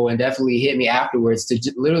label and definitely hit me afterwards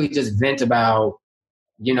to literally just vent about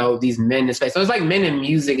these men in space. So it's like men in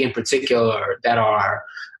music in particular that are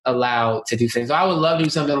allowed to do things. So I would love to do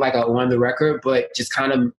something like a on the record, but just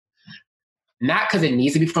kind of not because it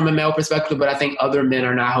needs to be from a male perspective, but I think other men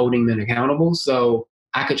are not holding men accountable. So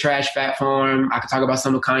I could trash Fat Farm. I could talk about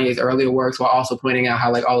some of Kanye's earlier works while also pointing out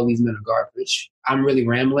how like all of these men are garbage. I'm really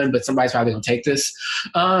rambling, but somebody's probably gonna take this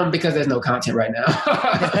because there's no content right now.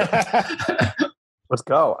 Let's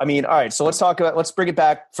go. I mean, all right. So let's bring it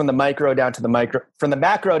back from the macro down to the micro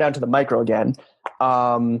again.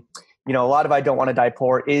 A lot of I Don't Want to Die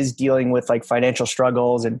Poor is dealing with like financial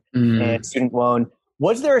struggles and student loan.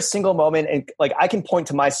 Was there a single moment, and like I can point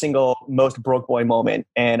to my single most broke boy moment,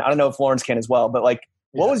 and I don't know if Lawrence can as well, but like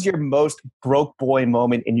What was your most broke boy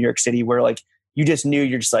moment in New York City where like you just knew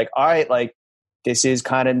you're just like, all right, like this is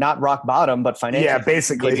kind of not rock bottom, but financially, Yeah,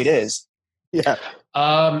 basically maybe it is. Yeah.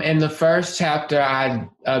 In the first chapter,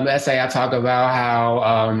 essay, I talk about how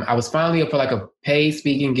I was finally up for like a paid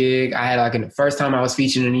speaking gig. I had like in the first time I was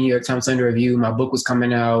featured in the New York Times Sunday Review. My book was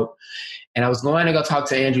coming out, and I was going to go talk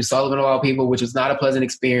to Andrew Sullivan of all people, which was not a pleasant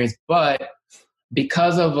experience. But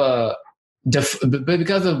because of a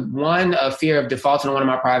fear of defaulting on one of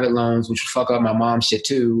my private loans, which would fuck up my mom's shit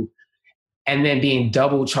too, and then being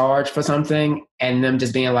double charged for something, and them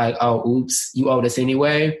just being like, "Oh, oops, you owe this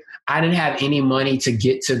anyway." I didn't have any money to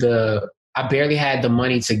get to I barely had the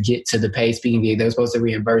money to get to the paid speaking gig. They were supposed to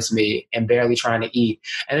reimburse me, and barely trying to eat.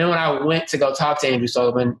 And then when I went to go talk to Andrew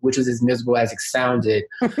Sullivan, which was as miserable as it sounded,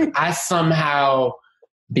 I somehow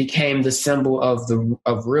became the symbol of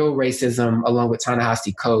real racism along with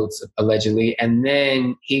Ta-Nehisi Coates, allegedly. And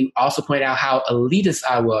then he also pointed out how elitist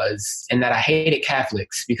I was and that I hated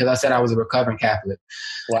Catholics because I said I was a recovering Catholic.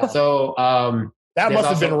 Wow. So, that must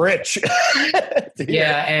have been rich.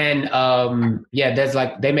 Yeah. And there's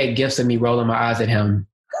like, they made gifts of me rolling my eyes at him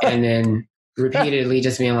and then repeatedly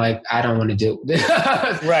just being like, I don't want to do this.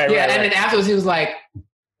 Right. And then afterwards he was like,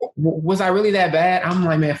 was I really that bad? I'm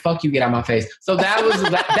like, man, fuck you, get out of my face. So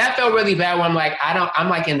that felt really bad when I'm like, I'm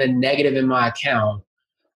like in the negative in my account.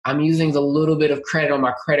 I'm using the little bit of credit on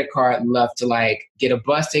my credit card left to like get a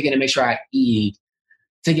bus ticket and make sure I eat,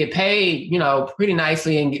 to get paid, pretty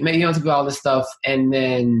nicely and maybe to do all this stuff. And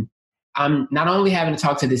then I'm not only having to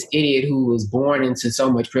talk to this idiot who was born into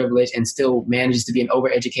so much privilege and still manages to be an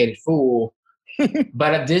overeducated fool,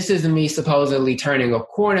 but this is me supposedly turning a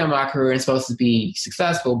corner in my career and supposed to be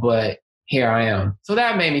successful, but here I am. So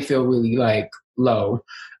that made me feel really like low.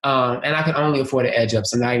 And I could only afford an edge up,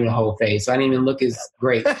 so not even a whole face. So I didn't even look as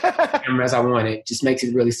great as I wanted. Just makes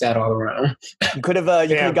it really sad all around. You could have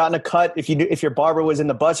gotten a cut if your barber was in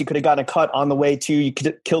the bus. You could have gotten a cut on the way to. You could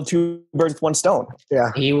have killed two birds with one stone. Yeah,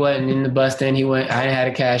 he wasn't in the bus. Then he went. I had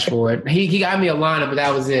a cash for it. He got me a lineup, but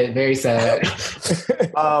that was it. Very sad.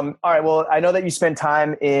 All right. Well, I know that you spent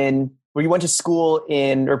time where you went to school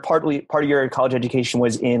or part of your college education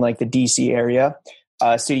was in like the DC area,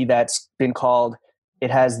 a city that's been called. It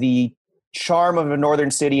has the charm of a northern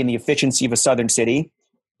city and the efficiency of a southern city.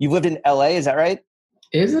 You've lived in LA, is that right?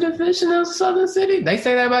 Is it efficient as a southern city? They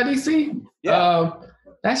say that about DC? Yeah.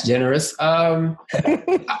 That's generous.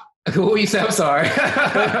 Who you say? I'm sorry.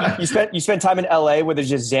 You spent time in LA where there's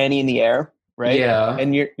just Zanny in the air, right? Yeah.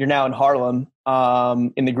 And you're now in Harlem,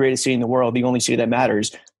 in the greatest city in the world, the only city that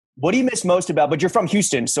matters. What do you miss most about, but you're from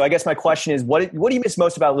Houston, so I guess my question is, what do you miss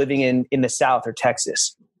most about living in the South or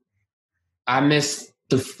Texas? I miss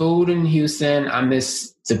the food in Houston. I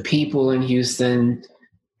miss the people in Houston.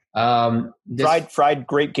 Fried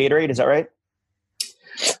grape Gatorade, is that right?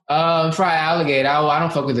 Fried alligator. I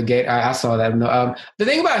don't fuck with the gate. I saw that. No, the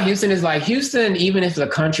thing about Houston is like Houston, even if it's a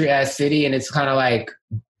country ass city and it's kind of like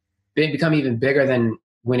become even bigger than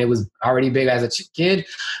when it was already big as a kid,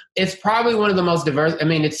 it's probably one of the most diverse. I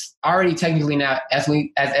mean, it's already technically now as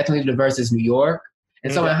ethnically diverse as New York.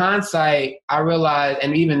 And so in hindsight, I realized,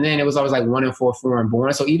 and even then it was always like 1 in 4 foreign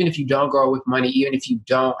born. So even if you don't grow up with money, even if you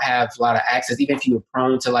don't have a lot of access, even if you're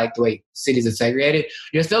prone to like the way cities are segregated,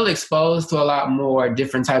 you're still exposed to a lot more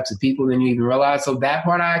different types of people than you even realize. So that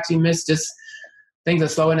part I actually miss. Just things are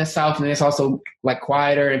slow in the South, and it's also like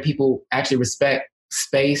quieter and people actually respect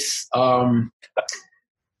space.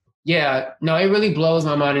 It really blows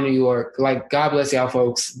my mind in New York. Like, God bless y'all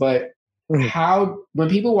folks. But when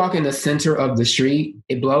people walk in the center of the street,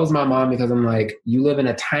 it blows my mind because I'm like, you live in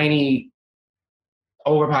a tiny,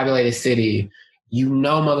 overpopulated city.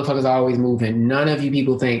 Motherfuckers are always moving. None of you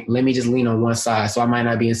people think, let me just lean on one side so I might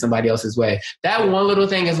not be in somebody else's way. That one little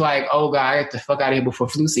thing is like, oh God, I get the fuck out of here before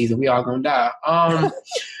flu season. We all gonna die.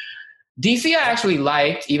 DC I actually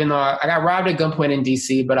liked, even though I got robbed at gunpoint in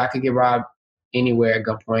DC, but I could get robbed anywhere at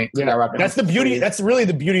gunpoint. Yeah, that's the beauty. That's really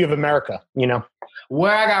the beauty of America,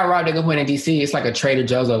 Where I got robbed at gunpoint in DC, it's like a Trader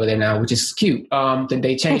Joe's over there now, which is cute.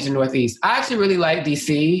 They changed the Northeast. I actually really like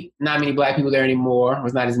DC. Not many black people there anymore.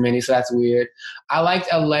 There's not as many, so that's weird. I liked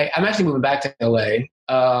LA. I'm actually moving back to LA.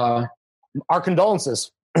 Our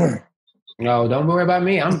condolences. No, don't worry about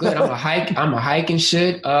me. I'm good. I'm a hike and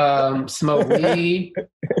shit. Smoke weed.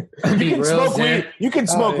 Be real smoke weed. You can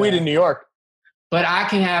smoke weed in New York. But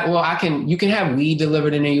you can have weed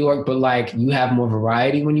delivered in New York, but like you have more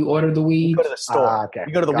variety when you order the weed. You go to the store. Okay.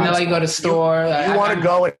 You go to the weed you go to the store. You want to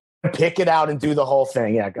go and pick it out and do the whole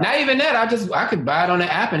thing. Yeah. Not even that. I could buy it on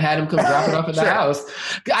the app and have them come drop it off at the house.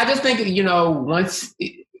 I just think, once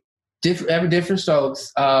different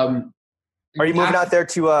strokes, Are you moving out there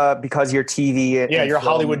to because of your TV and your film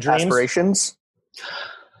Hollywood dreams aspirations?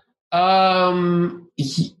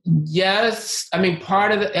 Yes. I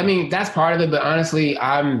mean, that's part of it, but honestly,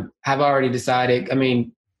 have already decided. I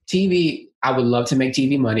mean, TV, I would love to make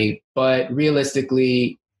TV money, but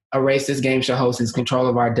realistically, a racist game show host is control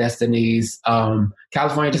of our destinies.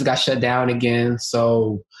 California just got shut down again.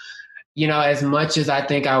 So, as much as I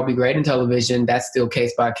think I would be great in television, that's still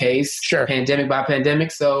case by case, pandemic by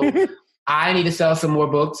pandemic. So I need to sell some more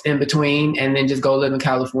books in between and then just go live in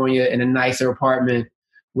California in a nicer apartment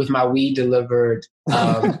with my weed delivered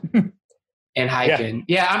and hiking.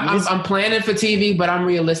 I'm planning for TV, but I'm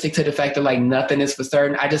realistic to the fact that nothing is for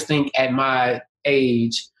certain. I just think at my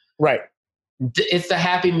age, right, it's the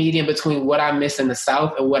happy medium between what I miss in the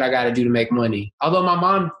South and what I got to do to make money. Although my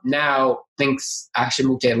mom now thinks I should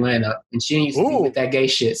move to Atlanta, and she used to be with that gay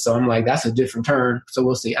shit. So I'm like, that's a different turn. So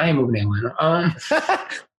we'll see. I ain't moving to Atlanta.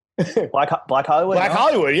 Black Hollywood.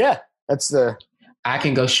 Hollywood, yeah. That's the. I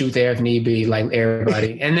can go shoot there if need be, like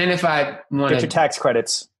everybody. And then if I want to get your tax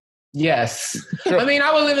credits. Yes. I mean,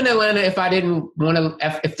 I would live in Atlanta if I didn't want to,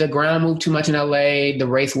 if the ground moved too much in LA, the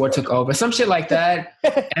race war took over, some shit like that.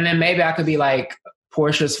 And then maybe I could be like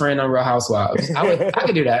Portia's friend on Real Housewives. I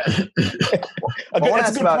could do that.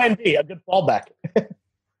 That's a good plan B, a good fallback.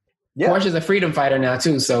 Yeah. Portia's a freedom fighter now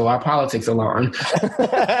too, so our politics alone.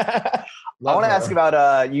 I want to ask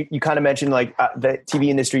about, you kind of mentioned the TV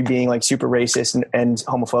industry being super racist and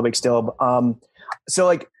homophobic still.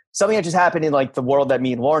 So something that just happened in the world that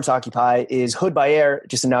me and Lawrence occupy is Hood by Air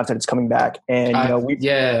just announced that it's coming back. And,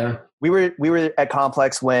 we were at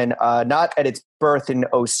Complex when, not at its birth in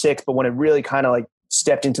 2006, but when it really kind of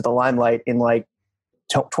stepped into the limelight in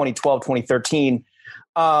 2012, 2013.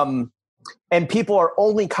 And people are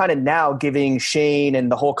only kind of now giving Shane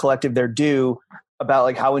and the whole collective their due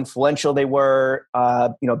about how influential they were,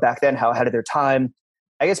 back then, how ahead of their time.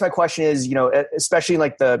 I guess my question is, especially in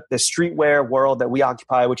the streetwear world that we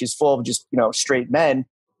occupy, which is full of just, straight men,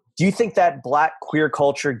 do you think that Black queer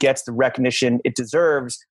culture gets the recognition it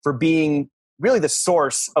deserves for being really the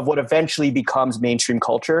source of what eventually becomes mainstream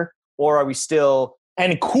culture? Or are we still...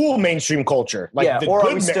 And cool mainstream culture.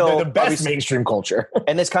 The best mainstream culture.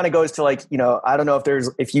 And this kind of goes to I don't know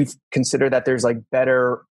if you consider that there's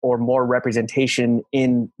better or more representation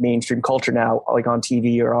in mainstream culture now, on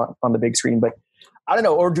TV or on the big screen, but I don't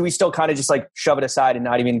know. Or do we still kind of just shove it aside and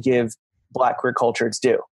not even give Black queer culture its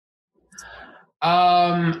due?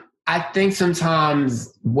 I think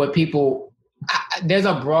sometimes there's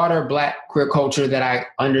a broader Black queer culture that I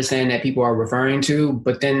understand that people are referring to,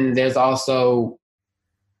 but then there's also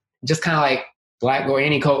just kind of Black or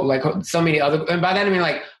any cult, so many other, and by that I mean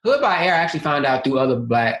Hood by Air I actually found out through other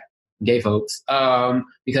Black gay folks,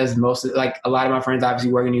 because most of, a lot of my friends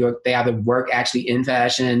obviously work in New York. They either work actually in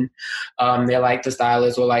fashion, they're the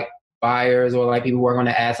stylists or buyers or people work on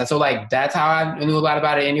the ad side. So that's how I knew a lot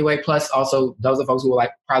about it anyway. Plus also those are folks who were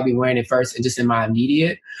probably wearing it first and just in my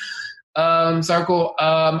immediate circle.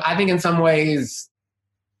 I think in some ways,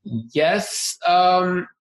 yes, more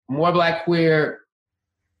Black queer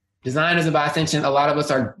designers and by extension, a lot of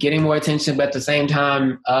us are getting more attention, but at the same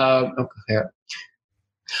time,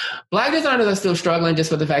 Black designers are still struggling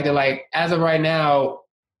just with the fact that as of right now,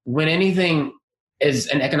 when anything is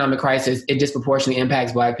an economic crisis, it disproportionately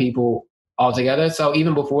impacts Black people altogether. So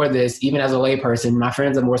even before this, even as a layperson, my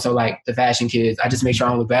friends are more so the fashion kids. I just make sure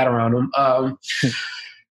I don't look bad around them.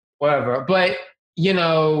 Whatever. But,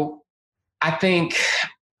 I think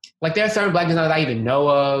there are certain Black designers I even know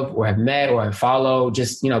of or have met or have followed,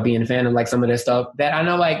 just, being a fan of some of their stuff that I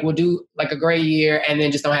know will do a great year and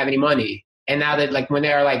then just don't have any money. And now that when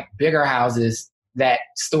there are bigger houses that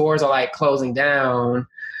stores are closing down,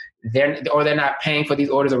 they're not paying for these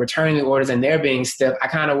orders or returning the orders and they're being stiff, I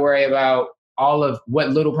kind of worry about all of what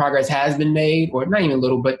little progress has been made, or not even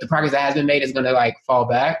little, but the progress that has been made is going to fall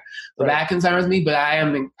back. So that concerns me, but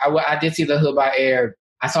I did see the Hood by Air.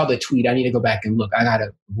 I saw the tweet. I need to go back and look. I got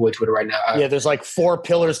to avoid Twitter right now. There's 4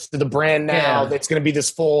 pillars to the brand now. That's going to be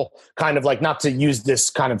this full kind of not to use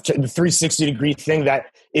this kind of 360 degree thing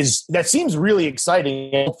that seems really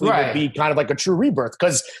exciting and hopefully will be kind of a true rebirth.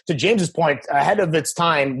 Because to James's point, ahead of its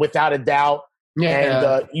time, without a doubt.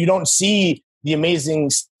 And you don't see the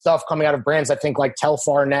amazing stuff coming out of brands, I think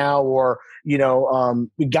Telfar now, or,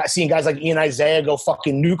 seeing guys like Ian Isaiah go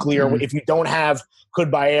fucking nuclear if you don't have Hood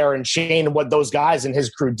by Air and Shane and what those guys and his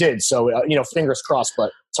crew did. So, fingers crossed,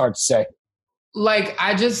 but it's hard to say.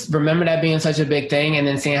 I just remember that being such a big thing and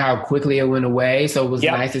then seeing how quickly it went away. So it was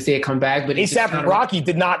nice to see it come back. But ASAP Rocky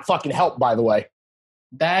did not fucking help, by the way.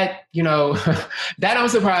 that, that don't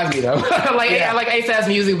surprise me though. I like ASAP's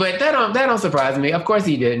music, but that don't surprise me. Of course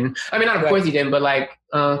he didn't. I mean, not of course he didn't, but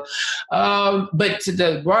but to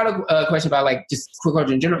the broader question about like just quick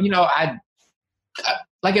culture in general, I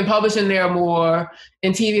like in publishing there are more,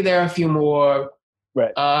 in TV there are a few more.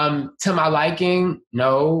 Right. To my liking,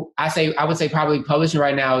 no. I would say probably publishing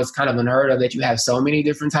right now is kind of unheard of, that you have so many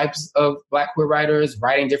different types of Black queer writers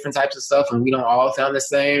writing different types of stuff, and we don't all sound the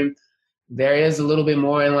same. There is a little bit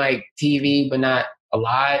more in like TV, but not a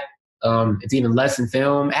lot. It's even less in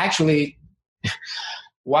film. Actually,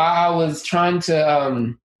 while I was trying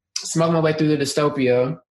to smoke my way through the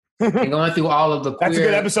Dystopia and going through all of the queer... That's a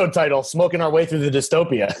good episode title, Smoking Our Way Through the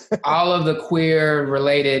Dystopia. all of the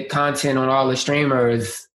queer-related content on all the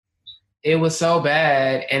streamers, it was so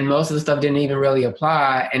bad, and most of the stuff didn't even really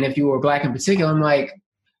apply. And if you were Black in particular, I'm like,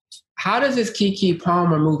 how does this Keke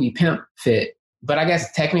Palmer movie Pimp fit? But I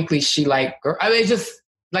guess technically she it's just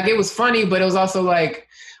like, it was funny, but it was also like,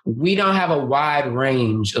 we don't have a wide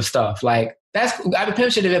range of stuff. Like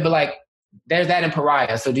Pimp should have it, but like there's that in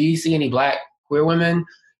Pariah. So do you see any Black queer women?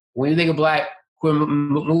 When you think of Black queer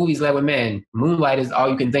movies led with men, Moonlight is all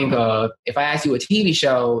you can think of. If I ask you a TV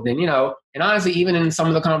show, then, and honestly, even in some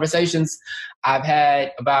of the conversations I've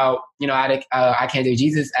had about, I Can't Do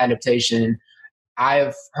Jesus adaptation,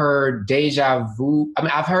 I've heard deja vu. I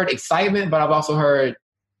mean, I've heard excitement, but I've also heard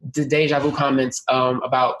the deja vu comments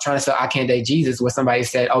about trying to sell I Can't Date Jesus, where somebody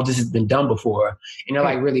said, "Oh, this has been done before," and you're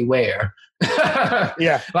like, "Really? Where?"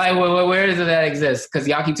 Yeah, like where does that exist? Because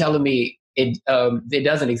y'all keep telling me it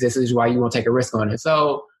doesn't exist. This is why you won't take a risk on it.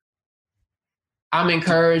 So I'm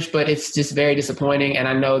encouraged, but it's just very disappointing, and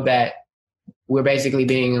I know that we're basically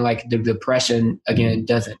being like, the depression again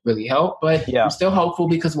doesn't really help, but I'm still hopeful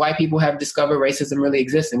because white people have discovered racism really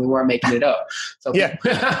exists and we weren't making it up. So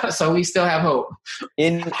so we still have hope.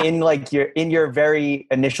 In your very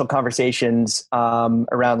initial conversations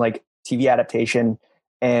around like TV adaptation,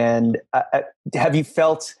 and have you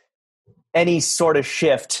felt any sort of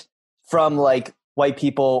shift from like white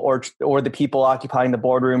people or the people occupying the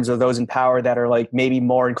boardrooms or those in power that are like maybe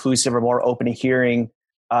more inclusive or more open to hearing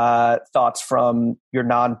thoughts from your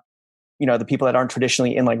the people that aren't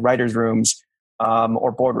traditionally in like writers' rooms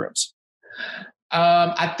or boardrooms?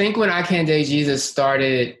 I think when I Can't Date Jesus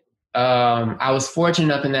started, I was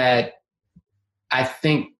fortunate enough in that I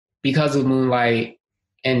think because of Moonlight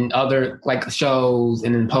and other like shows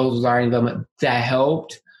and proposals already development that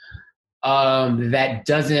helped. That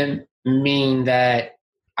doesn't mean that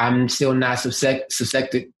I'm still not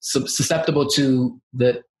susceptible to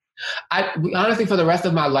the. Honestly, for the rest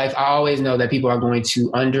of my life, I always know that people are going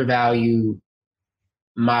to undervalue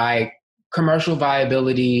my commercial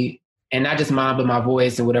viability, and not just mine, but my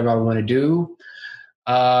voice and whatever I want to do.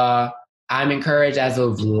 I'm encouraged as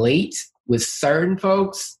of late with certain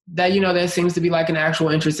folks that, there seems to be like an actual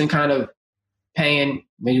interest in kind of paying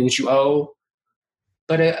maybe what you owe.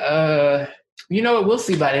 But we'll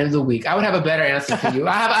see by the end of the week. I would have a better answer for you.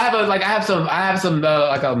 I have some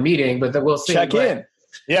a meeting, but we'll see. Check in.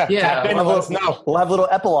 Yeah. We'll have a little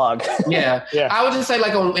epilogue. Yeah. I would just say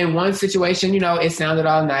like in one situation, it sounded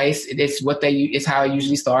all nice. It's how it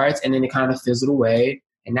usually starts. And then it kind of fizzled away.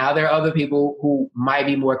 And now there are other people who might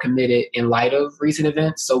be more committed in light of recent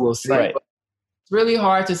events. So we'll see. Right. But it's really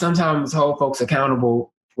hard to sometimes hold folks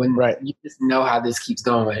accountable when you just know how this keeps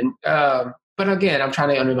going. But again, I'm trying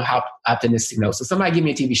to under how optimistic note. So somebody give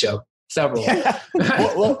me a TV show. Several.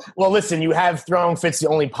 well, listen, you have Throwing Fits, the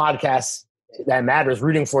only podcast that matters,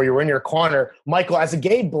 rooting for you. We're in your corner. Michael, as a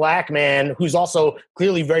gay Black man who's also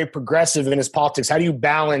clearly very progressive in his politics, how do you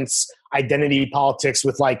balance identity politics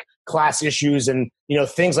with like class issues and,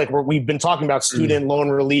 things like we've been talking about, student loan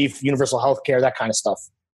relief, universal health care, that kind of stuff?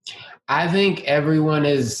 I think everyone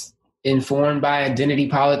is informed by identity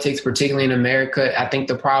politics, particularly in America. I think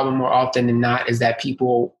the problem more often than not is that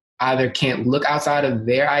people either can't look outside of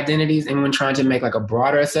their identities and when trying to make like a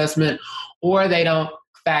broader assessment, or they don't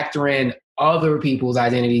factor in other people's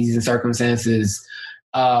identities and circumstances,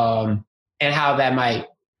 and how that might,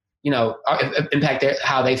 impact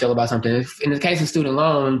how they feel about something. In the case of student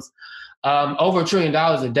loans, over $1 trillion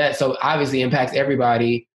of debt, so obviously impacts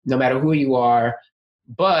everybody, no matter who you are.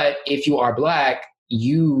 But if you are Black,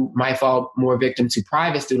 you might fall more victim to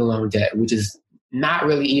private student loan debt, which is not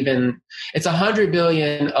really even, it's 100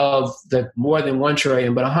 billion of the more than 1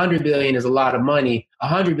 trillion, but 100 billion is a lot of money.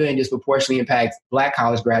 100 billion disproportionately impacts Black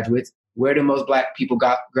college graduates. Where do most Black people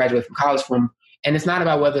graduate from college from? And it's not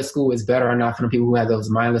about whether school is better or not for the people who have those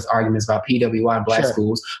mindless arguments about PWI and Black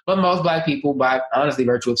schools, but most Black people, by honestly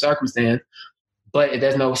virtue of circumstance, but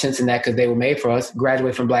there's no sense in that because they were made for us,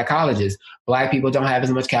 graduate from Black colleges. Black people don't have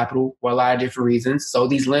as much capital for a lot of different reasons. So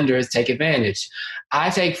these lenders take advantage. I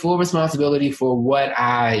take full responsibility for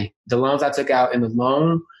the loans I took out in the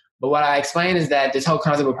loan. But what I explain is that this whole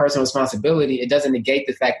concept of personal responsibility, it doesn't negate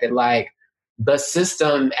the fact that like the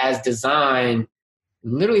system as designed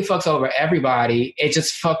literally fucks over everybody. It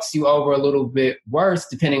just fucks you over a little bit worse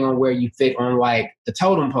depending on where you fit on like the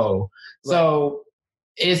totem pole. Right. So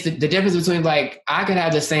it's the difference between like I could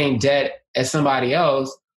have the same debt as somebody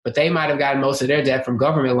else, but they might have gotten most of their debt from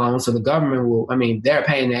government loans. So the government will, I mean, they're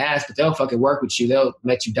paying their ass, but they'll fucking work with you. They'll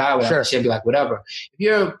let you die without shit, be like, whatever. If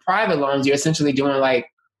you're private loans, you're essentially doing like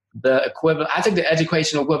the equivalent. I took the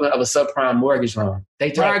educational equivalent of a subprime mortgage loan.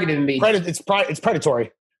 They targeted me. It's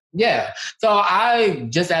predatory. Yeah. So I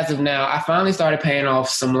just as of now, I finally started paying off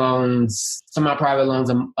some loans, some of my private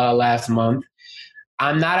loans last month.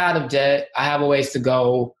 I'm not out of debt. I have a ways to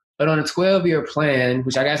go. But on a 12-year plan,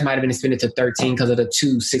 which I guess might have been extended to 13 because of the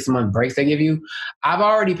 2 6-month breaks they give you, I've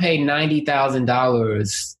already paid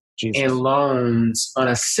 $90,000 in loans on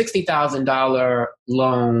a $60,000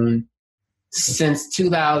 loan since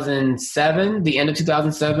 2007, the end of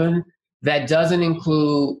 2007. That doesn't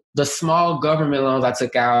include the small government loans I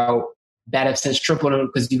took out that have since tripled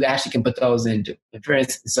because you actually can put those in. For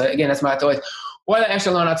instance, so again, that's my thought. Or the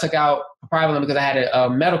extra loan I took out, a private loan, because I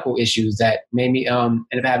had medical issues that made me end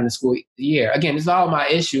up having a school year. Again, it's all my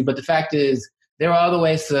issue, but the fact is there are other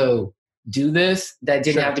ways to do this that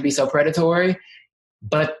didn't have to be so predatory,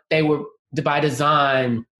 but they were by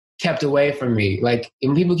design kept away from me. Like,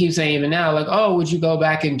 and people keep saying even now, like, oh, would you go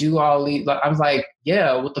back and do all these? Like, I was like,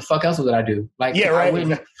 yeah, what the fuck else would I do? Like, yeah,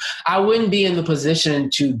 right. I wouldn't be in the position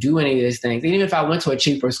to do any of these things. Even if I went to a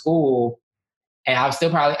cheaper school and I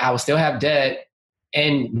would still have debt.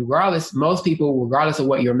 And regardless, most people, regardless of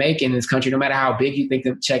what you're making in this country, no matter how big you think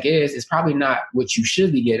the check is, it's probably not what you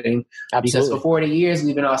should be getting. Absolutely. Because for 40 years,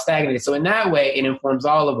 we've been all stagnated. So in that way, it informs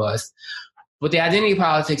all of us. But the identity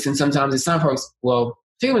politics, and sometimes it's some folks, well,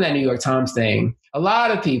 particularly that New York Times thing, a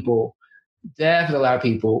lot of people, definitely a lot of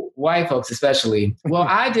people, white folks especially, well,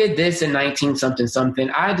 I did this in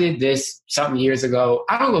 19-something. I did this something years ago.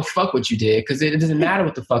 I don't give a fuck what you did because it doesn't matter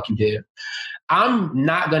what the fuck you did. I'm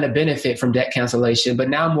not going to benefit from debt cancellation, but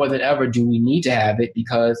now more than ever do we need to have it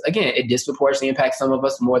because, again, it disproportionately impacts some of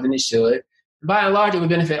us more than it should. By and large, it would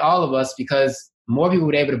benefit all of us because more people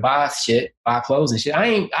would be able to buy shit, buy clothes and shit.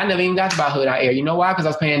 I never even got to buy Hood Out Air. You know why? Because I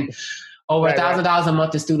was paying over $1,000 a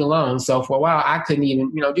month in student loans. So for a while, I couldn't even,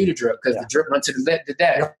 do the drip because the drip went to the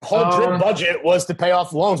debt. Your whole drip budget was to pay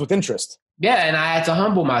off loans with interest. Yeah, and I had to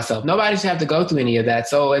humble myself. Nobody should have to go through any of that.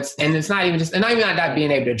 So it's not even not being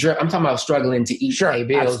able to drip. I'm talking about struggling to eat, pay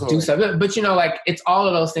bills, absolutely. Do stuff. But like it's all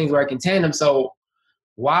of those things work in tandem. So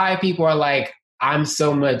why people are like, I'm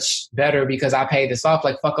so much better because I paid this off?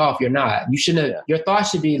 Like, fuck off, you're not. You shouldn't. Your thought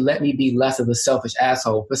should be, let me be less of a selfish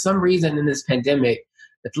asshole. For some reason in this pandemic,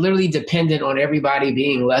 it's literally dependent on everybody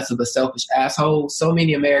being less of a selfish asshole. So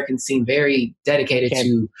many Americans seem very dedicated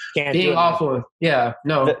to being awful. Yeah,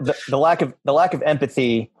 no. The lack of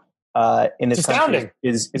empathy in this country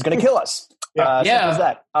is going to kill us. Simple as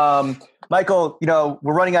that. Michael,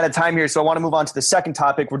 we're running out of time here, so I want to move on to the second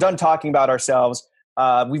topic. We're done talking about ourselves.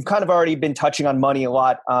 We've kind of already been touching on money a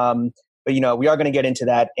lot, but we are going to get into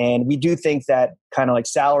that. And we do think that kind of like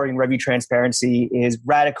salary and revenue transparency is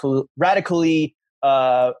radically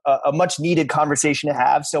a much needed conversation to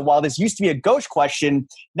have. So while this used to be a gauche question,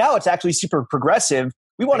 now it's actually super progressive.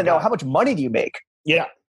 We want to know, how much money do you make? Yeah.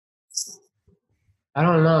 I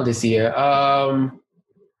don't know this year. And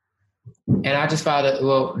I just found it,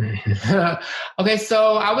 okay.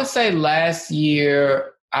 So I would say last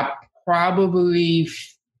year, I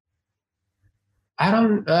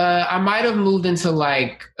might have moved into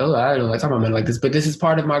like, I don't know, I'm talking about money like this, but this is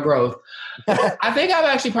part of my growth. I think I've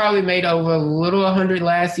actually probably made over a little 100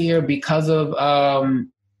 last year because of,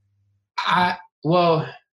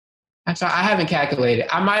 actually, I haven't calculated.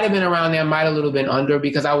 I might have been around there, might have a little bit under,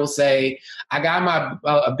 because I will say I got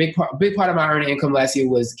a big part of my earning income last year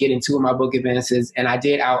was getting 2 of my book advances, and I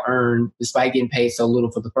did out earn despite getting paid so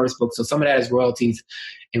little for the first book. So some of that is royalties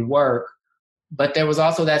and work. But there was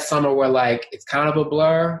also that summer where like it's kind of a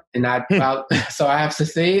blur, and so I have to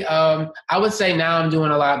see. I would say now I'm doing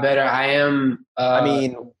a lot better. I am. I'll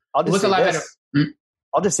just say this.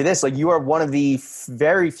 I'll just say this: like, you are one of the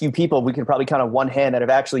very few people we can probably count on one hand that have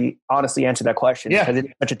actually honestly answered that question. Yeah, because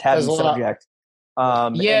it's such a taboo subject. We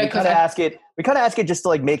kind of ask it just to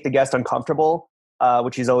like make the guest uncomfortable,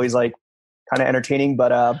 which is always like kind of entertaining.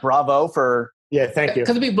 But bravo for thank you.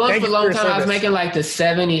 Because to be blunt, for a long time I was making like the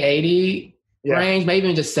 70, 80 range, maybe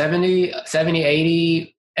even just 70,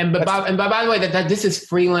 80 by the way, that this is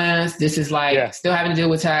freelance. This is like still having to deal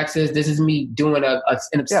with taxes. This is me doing an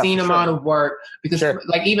obscene amount of work because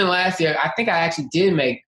like even last year, I think I actually did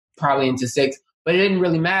make probably into 6, but it didn't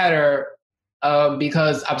really matter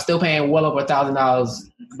because I'm still paying well over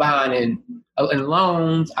 $1,000 behind in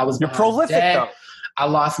loans. I was prolific though. I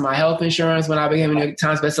lost my health insurance when I became a New York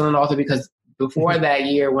Times bestselling author because before that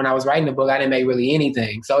year, when I was writing the book, I didn't make really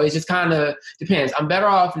anything. So it just kind of depends. I'm better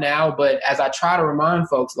off now, but as I try to remind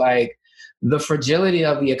folks, like the fragility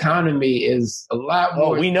of the economy is a lot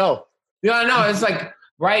more. Oh, we know. Yeah, I know. It's like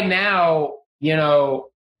right now,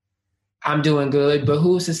 I'm doing good, but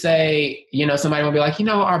who's to say, somebody will be like,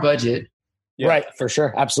 our budget. Yeah. Right, for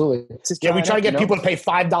sure. Absolutely. Yeah, we try to get people to pay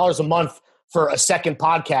 $5 a month for a second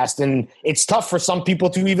podcast, and it's tough for some people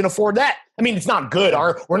to even afford that. I mean, it's not good.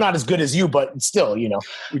 We're not as good as you, but still, Well,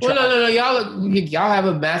 no. Y'all have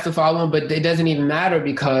a massive following, but it doesn't even matter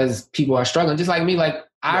because people are struggling. Just like me, like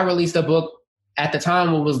I released a book at the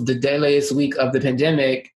time. It was the deadliest week of the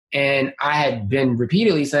pandemic, and I had been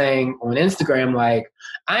repeatedly saying on Instagram, like,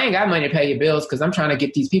 I ain't got money to pay your bills because I'm trying to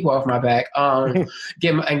get these people off my back.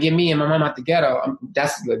 Get me and my mom out the ghetto.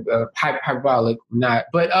 That's hyperbolic, not,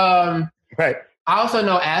 but right. I also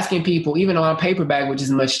know asking people, even on paperback, which is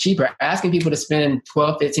much cheaper, asking people to spend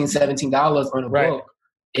 $12, $15, $17 on a book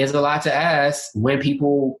is a lot to ask when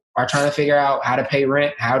people are trying to figure out how to pay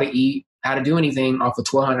rent, how to eat, how to do anything off of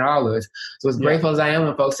 $1,200. So as grateful as I am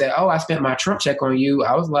when folks say, "Oh, I spent my Trump check on you,"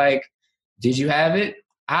 I was like, "Did you have it?"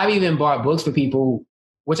 I've even bought books for people,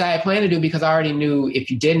 which I had planned to do because I already knew if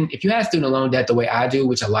you had student loan debt the way I do,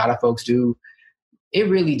 which a lot of folks do, it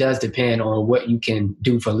really does depend on what you can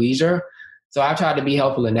do for leisure. So I tried to be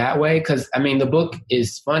helpful in that way because, the book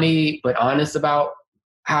is funny but honest about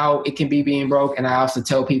how it can be being broke. And I also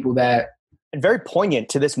tell people that. And very poignant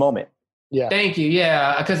to this moment. Yeah. Thank you.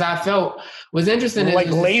 Yeah. Because I felt was interesting. Like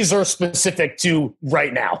laser specific to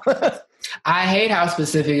right now. I hate how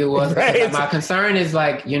specific it was. Right. My concern is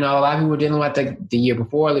like, a lot of people were dealing with the year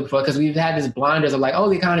before, because we've had this blinders of like, oh,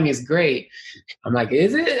 the economy is great. I'm like,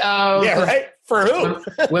 is it? Yeah, right. For who?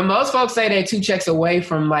 when most folks say they're 2 checks away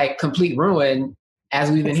from like complete ruin, as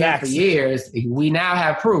we've been here for years, we now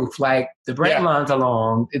have proof. Like the bread lines are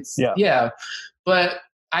long. It's but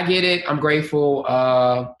I get it. I'm grateful.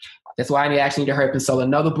 That's why I actually need to hurry up and sell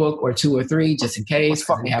another book or 2 or 3 just in case.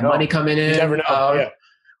 We have money coming in. You never know.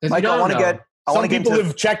 Mike, I want to get. Some people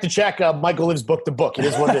live check to check. Michael lives book to book. It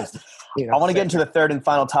is what it is. I want to get into the third and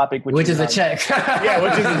final topic, which is a check. Yeah,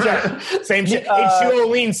 which is a check. Same shit. H2O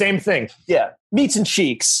lean, same thing. Yeah. Meats and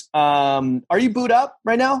Cheeks. Are you booed up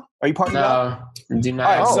right now? Are you partnered up? No, do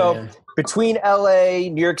not. All right, so between LA,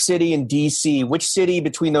 New York City, and DC, which city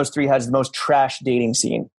between those 3 has the most trash dating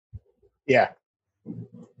scene? Yeah.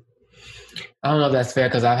 I don't know if that's fair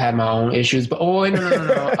because I've had my own issues, but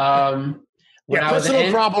no.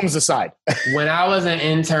 Personal problems aside. When I was an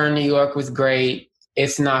intern, New York was great.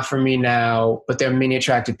 It's not for me now, but there are many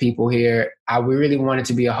attractive people here. I really wanted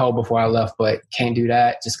to be a hoe before I left, but can't do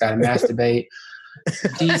that. Just got to masturbate.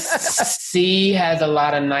 DC has a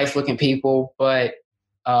lot of nice looking people, but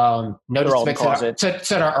no disrespect to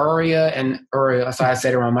the area. So I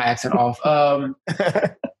said it wrong, my accent off.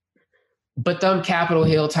 But them Capitol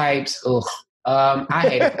Hill types, ugh. I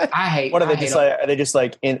hate it. I hate. What are they just like? Are they just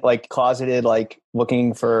like closeted, like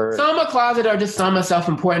looking for? Some are closeted, or just some are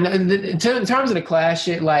self-important. In terms of the class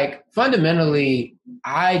shit, like fundamentally,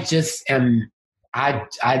 I just am. I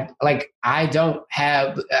don't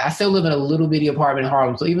have. I still live in a little bitty apartment in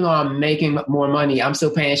Harlem, so even though I'm making more money, I'm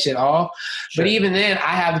still paying shit off. Sure. But even then,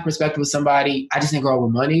 I have the perspective of somebody. I just didn't grow up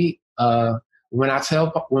with money.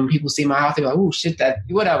 When people see my house, they're like, "Oh shit, that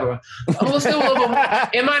whatever." I'm still a little bit,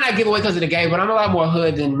 it might not give away because of the gay, but I'm a lot more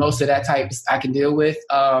hood than most of that type I can deal with.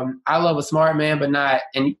 I love a smart man, but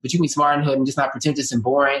you can be smart and hood and just not pretentious and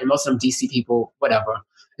boring. And most of them DC people, whatever.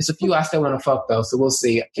 There's a few I still want to fuck though, so we'll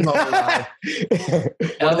see. Keep on alive.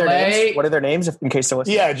 What are their names? In case they're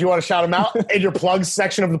listening. Yeah, do you want to shout them out in your plugs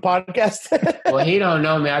section of the podcast? Well, he don't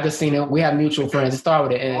know me. I just seen it. We have mutual friends. It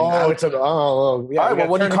started with it. Yeah. All right. Well,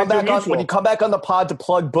 when you come back on the pod to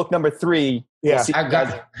plug book number 3, I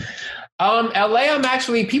got it. LA. I'm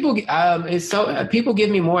actually people. People give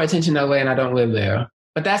me more attention in LA, and I don't live there.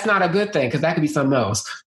 But that's not a good thing because that could be something else.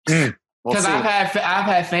 Because I've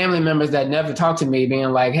had family members that never talk to me,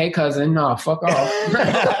 being like, "Hey, cousin, no, fuck off."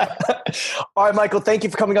 All right, Michael. Thank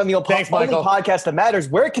you for coming on the only podcast that matters.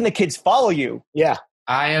 Where can the kids follow you? Yeah,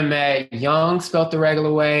 I am at Young, spelt the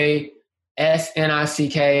regular way,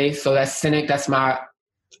 SNICK. So that's Cynic.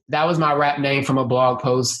 That was my rap name from a blog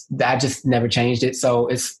post. I just never changed it. So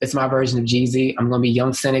it's my version of Jeezy. I'm gonna be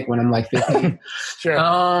Young Cynic when I'm like 50.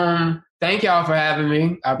 Sure. Thank y'all for having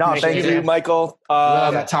me. I No, appreciate thank it. you, Michael.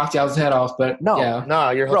 I talked y'all's head off, but yeah.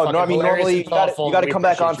 No, you're Bro, fucking hilarious normally you and got thoughtful, to we come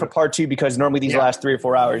back on appreciate for part 2 because normally these last 3 or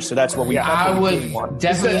 4 hours. So that's what we. I would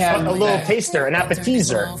definitely have a little taster, an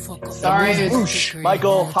appetizer. Sorry,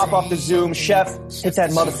 Michael, hop off the Zoom. Chef, hit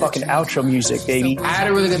that motherfucking outro music, baby. I had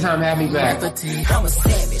a really good time having me back. I'm a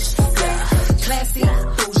savage, classy,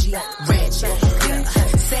 bougie, ratchet,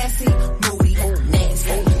 sassy, moody,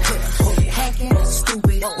 nasty, hacking,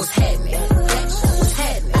 stupid. What's happening? What's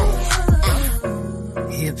happening?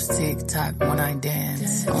 Hips tick tock when I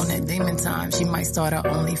dance. On that demon time, she might start her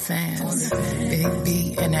OnlyFans. Big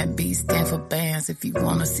B and that B stand for bands. If you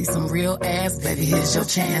wanna see some real ass, baby, here's your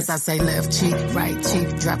chance. I say left cheek, right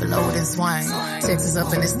cheek, drop it low and swing. Texas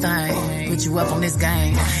up in this thing, put you up on this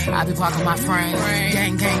game. I be parking my frame,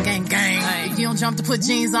 gang, gang, gang, gang. If you don't jump to put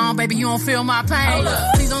jeans on, baby, you don't feel my pain.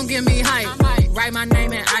 Please don't give me hype. Write my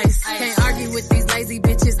name in ice. Can't argue with these lazy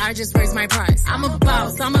bitches, I just raise my price. I'm a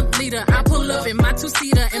boss, I'm a leader. I pull up in my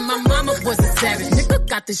 2-seater and my mama was a savage. Nigga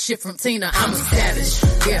got this shit from Tina, I'm a savage.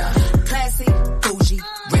 Yeah. Classy, bougie,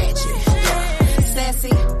 ratchet. Yeah.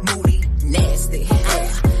 Sassy, moody, nasty.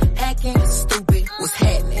 Yeah. Acting stupid, what's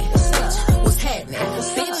happening? What's happening?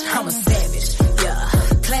 Bitch, I'm a savage. Yeah.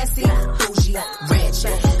 Classy, bougie,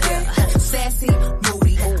 ratchet. Yeah. Sassy,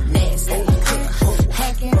 moody, nasty. Yeah.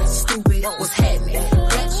 Hacking, stupid, what's happening?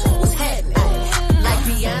 Bitch, what's happening? Like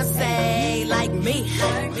Beyonce, like me.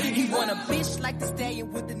 He want a bitch like the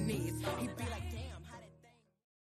stallion with